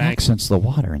 No thanks. Accents the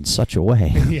water in such a way.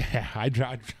 Yeah, I'd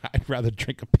rather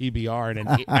drink a PBR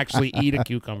and actually eat a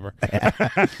cucumber.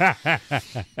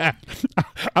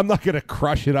 I'm not going to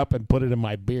crush it up and put it in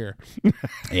my beer.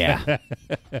 Yeah.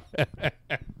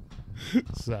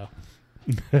 So.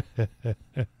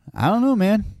 I don't know,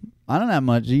 man. I don't have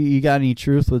much. You got any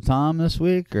truth with Tom this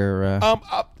week, or?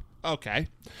 Okay.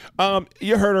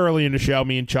 You heard earlier in the show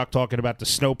me and Chuck talking about the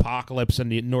snowpocalypse in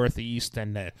the Northeast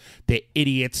and the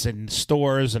idiots in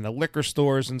stores and the liquor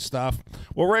stores and stuff.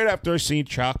 Well, right after I seen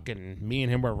Chuck and me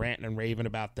and him were ranting and raving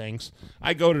about things,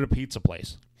 I go to the pizza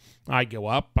place. I go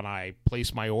up and I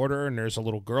place my order, and there's a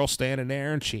little girl standing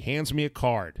there, and she hands me a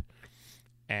card.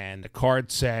 And the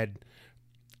card said,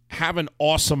 "Have an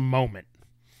awesome moment."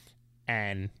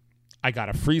 And I got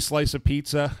a free slice of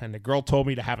pizza, and the girl told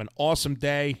me to have an awesome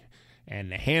day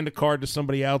and to hand the card to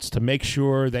somebody else to make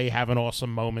sure they have an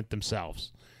awesome moment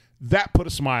themselves. That put a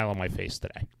smile on my face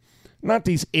today. Not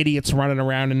these idiots running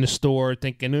around in the store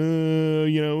thinking,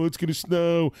 it's going to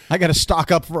snow. I got to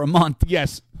stock up for a month.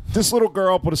 Yes, this little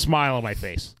girl put a smile on my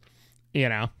face.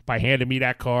 By handing me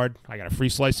that card, I got a free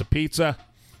slice of pizza.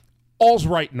 All's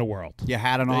right in the world. You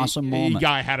had an awesome moment.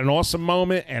 I had an awesome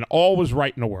moment, and all was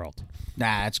right in the world.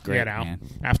 Nah, that's great, man.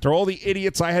 After all the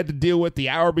idiots I had to deal with the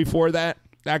hour before that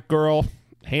girl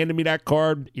handed me that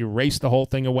card, erased the whole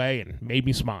thing away, and made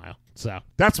me smile. So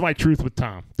that's my truth with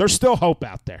Tom. There's still hope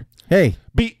out there. Hey.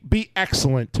 Be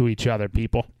excellent to each other,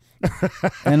 people.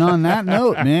 And on that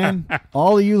note, man,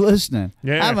 all of you listening,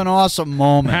 have an awesome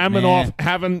moment.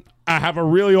 Have a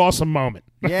really awesome moment.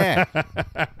 Yeah.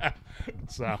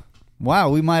 So.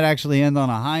 Wow, we might actually end on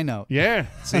a high note. Yeah.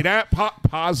 See that?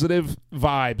 Positive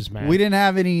vibes, man. We didn't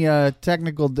have any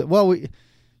technical...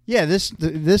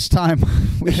 this time...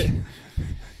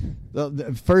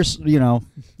 The first,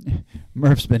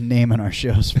 Murph's been naming our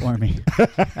shows for me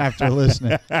after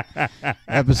listening.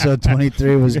 Episode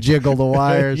 23 was Jiggle the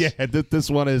Wires. Yeah, this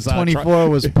one is... 24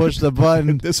 was Push the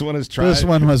Button. This one is Try. This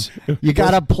one was You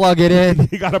got to plug it in.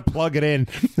 You got to plug it in.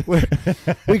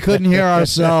 We couldn't hear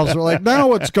ourselves. We're like, now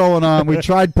what's going on? We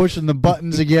tried pushing the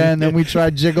buttons again, then we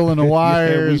tried jiggling the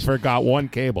wires. Yeah, we forgot one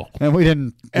cable. And we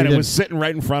didn't... And it was sitting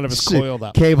right in front of us, coiled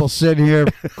up. Cable sitting here,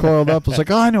 coiled up. It's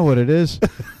like, I know what it is.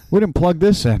 We didn't plug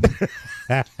this in.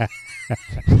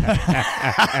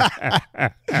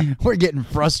 We're getting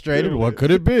frustrated. What could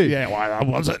it be? Yeah, why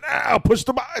was it now? Push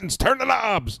the buttons. Turn the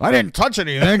knobs. I didn't touch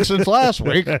anything since last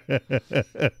week.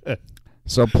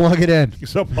 So plug it in.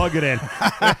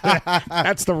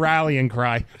 That's the rallying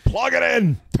cry. Plug it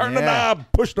in. Turn the knob.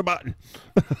 Push the button.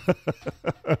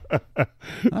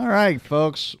 All right,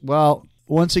 folks. Well,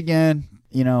 once again,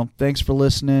 thanks for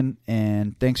listening,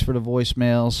 and thanks for the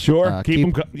voicemails. Sure.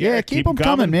 Keep them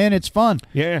coming, man. It's fun.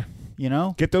 Yeah.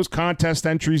 Get those contest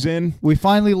entries in. We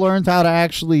finally learned how to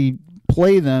actually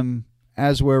play them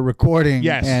as we're recording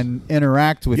and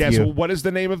interact with you. So what is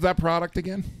the name of that product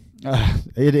again?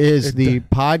 It is the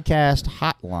Podcast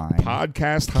Hotline.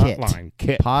 Podcast Hotline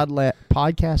Kit.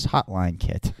 Podcast Hotline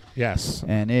Kit. Yes.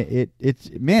 And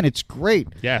it's great.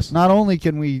 Yes. Not only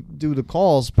can we do the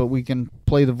calls, but we can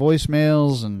play the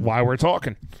voicemails and while we're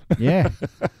talking. Yeah.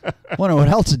 Wonder what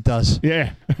else it does.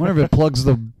 Yeah. Wonder if it plugs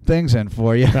the things in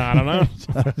for you. I don't know.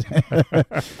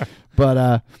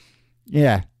 But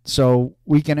yeah. So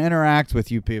we can interact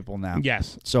with you people now.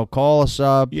 Yes. So call us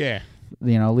up. Yeah.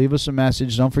 Leave us a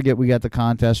message. Don't forget we got the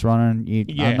contest running.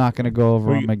 I'm not going to go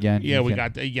over them again. Yeah, we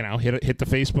got, hit the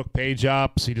Facebook page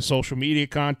up, see the social media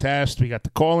contest. We got the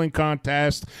calling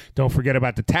contest. Don't forget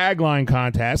about the tagline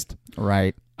contest.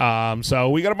 Right. So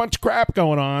we got a bunch of crap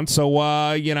going on.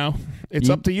 So, it's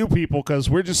up to you people because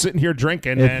we're just sitting here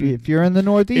drinking. If you're in the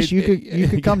Northeast, you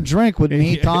could come drink with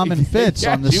me, Tom, and Fitz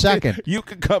on the 2nd. You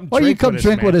could come drink you come with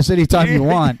drink us, with us anytime you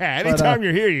want. Yeah, anytime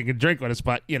you're here, you can drink with us.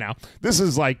 But, this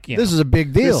is like, this is a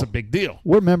big deal. This is a big deal.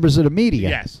 We're members of the media.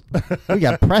 Yes. We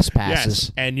got press passes.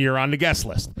 Yes, and you're on the guest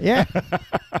list. Yeah.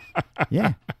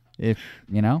 Yeah.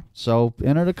 So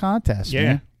enter the contest,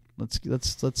 man.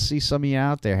 Let's see some of you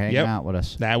out there hanging out with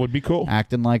us. That would be cool.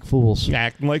 Acting like fools.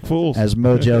 Acting like fools. As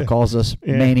Mojo calls us,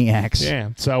 maniacs.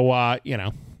 Yeah. So, all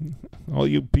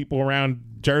you people around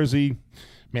Jersey,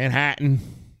 Manhattan.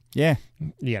 Yeah.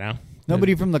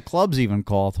 Nobody from the clubs even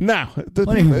called. No. I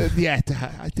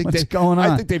think what's going on?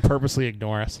 I think they purposely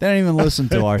ignore us. They don't even listen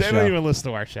to our show. They don't even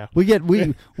listen to our show.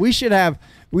 We should have...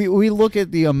 We look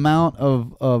at the amount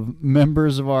of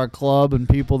members of our club and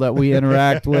people that we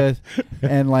interact with,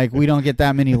 and we don't get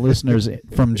that many listeners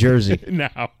from Jersey. No.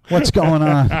 What's going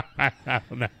on? I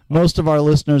don't know. Most of our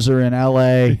listeners are in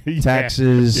L.A.,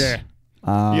 Texas. Yeah.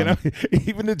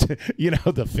 Even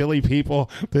the Philly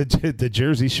people, the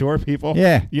Jersey Shore people.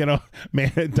 Yeah.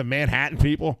 The Manhattan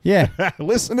people. Yeah.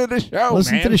 Listen to the show.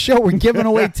 Listen to the show. We're giving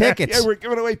away tickets. Yeah, we're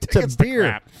giving away tickets to beer.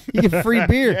 Crap. You get free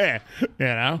beer.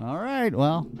 Yeah. All right.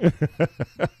 Well.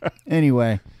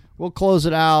 Anyway, we'll close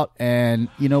it out, and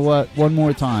you know what? One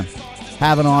more time.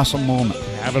 Have an awesome moment.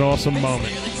 Have an awesome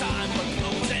moment.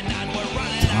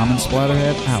 Tom and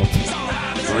Splatterhead out.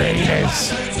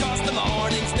 Raiders.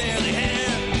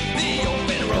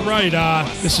 All right,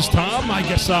 this is Tom. I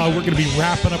guess we're going to be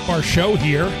wrapping up our show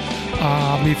here.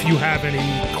 If you have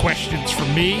any questions for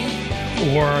me,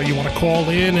 or you want to call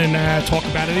in and talk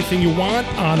about anything you want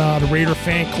on the Raider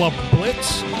Fan Club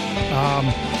Blitz,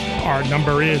 our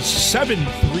number is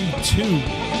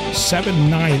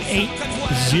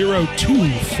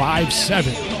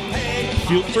 732-798-0257.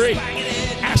 Feel free.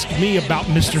 Ask me about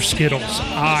Mr. Skittles.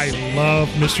 I love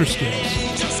Mr. Skittles.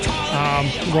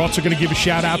 We're also going to give a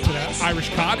shout out to the Irish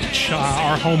Cottage,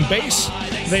 our home base.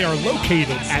 They are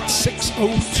located at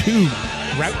 602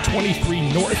 Route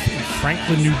 23 North in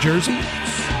Franklin, New Jersey.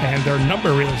 And their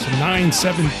number is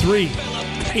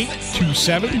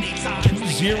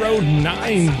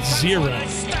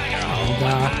 973-827-2090.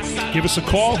 And give us a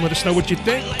call. Let us know what you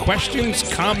think. Questions,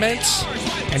 comments,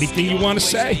 anything you want to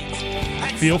say.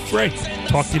 Feel free.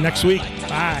 Talk to you next week.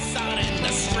 Bye.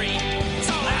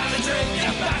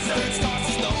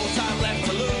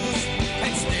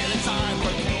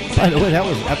 By the way, that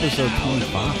was episode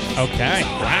 25. Okay.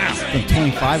 Wow. From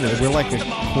 25, we're like a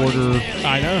quarter.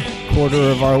 I know. Quarter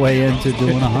of our way into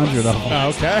doing 100 of them.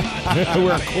 Okay.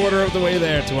 We're a quarter of the way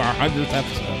there to our 100th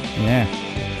episode. Yeah.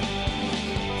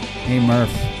 Hey,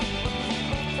 Murph.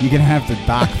 You're going to have to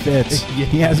dock Fitz. Yeah.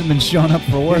 He hasn't been showing up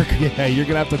for work. Yeah, you're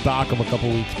going to have to dock him a couple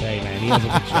weeks' pay, man. He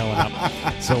hasn't been showing up.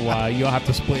 So you'll have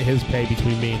to split his pay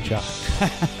between me and Chuck.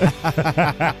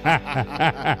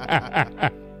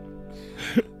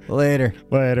 Later.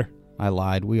 Later. I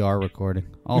lied. We are recording.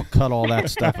 I'll cut all that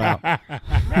stuff out.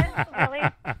 Really?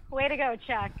 Way to go,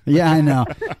 Chuck. Yeah, I know.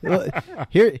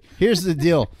 Here's the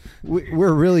deal.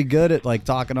 We're really good at like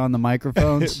talking on the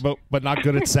microphones, but not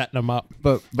good at setting them up.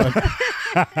 But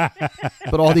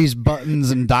all these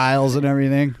buttons and dials and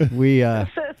everything.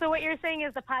 So what you're saying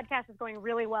is the podcast is going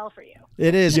really well for you.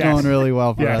 It is going really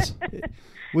well for us.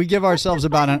 We give ourselves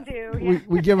about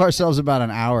we give ourselves about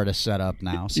an hour to set up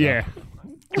now. So. Yeah.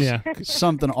 Yeah,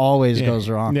 something always goes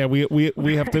wrong. Yeah, we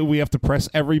have to press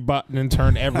every button and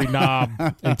turn every knob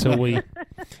until we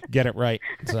get it right.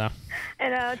 So,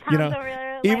 and Tom's over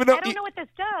there like, I don't know what this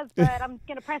does, but I'm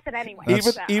gonna press it anyway.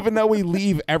 Even though we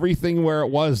leave everything where it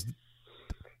was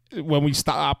when we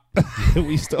stop,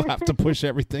 we still have to push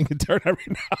everything and turn every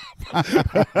knob.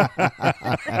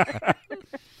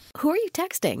 Who are you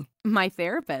texting? My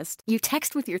therapist. You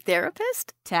text with your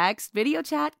therapist? Text, video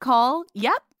chat, call.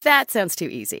 Yep. That sounds too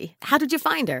easy. How did you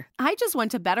find her? I just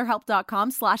went to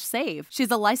BetterHelp.com/save.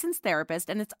 She's a licensed therapist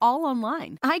and it's all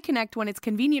online. I connect when it's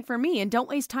convenient for me and don't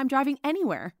waste time driving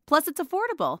anywhere. Plus, it's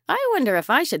affordable. I wonder if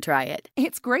I should try it.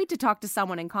 It's great to talk to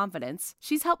someone in confidence.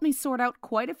 She's helped me sort out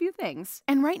quite a few things.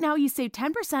 And right now you save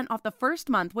 10% off the first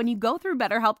month when you go through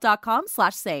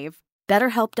BetterHelp.com/save.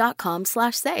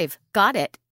 BetterHelp.com/save. Got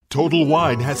it. Total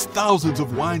Wine has thousands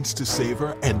of wines to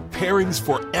savor and pairings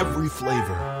for every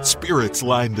flavor. Spirits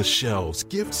line the shelves.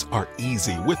 Gifts are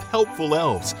easy with helpful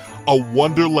elves. A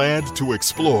wonderland to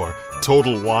explore.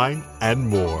 Total Wine and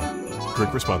more.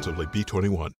 Drink responsibly.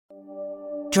 B21.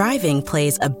 Driving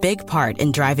plays a big part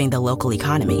in driving the local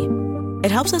economy.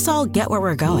 It helps us all get where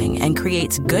we're going and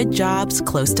creates good jobs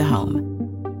close to home.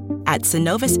 At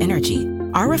Synovus Energy,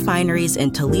 our refineries in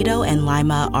Toledo and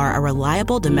Lima are a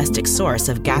reliable domestic source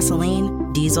of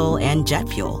gasoline, diesel, and jet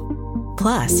fuel.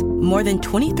 Plus, more than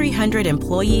 2,300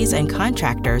 employees and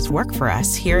contractors work for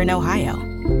us here in Ohio.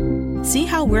 See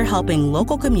how we're helping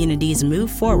local communities move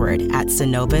forward at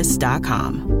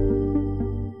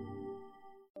Synovus.com.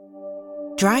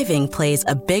 Driving plays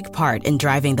a big part in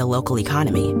driving the local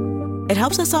economy. It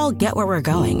helps us all get where we're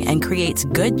going and creates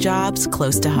good jobs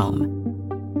close to home.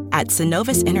 At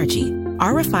Synovus Energy,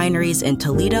 our refineries in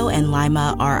Toledo and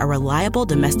Lima are a reliable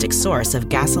domestic source of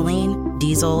gasoline,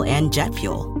 diesel, and jet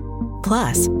fuel.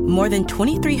 Plus, more than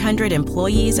 2,300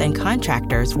 employees and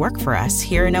contractors work for us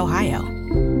here in Ohio.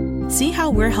 See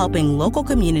how we're helping local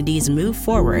communities move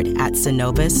forward at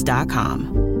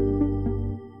Synovus.com.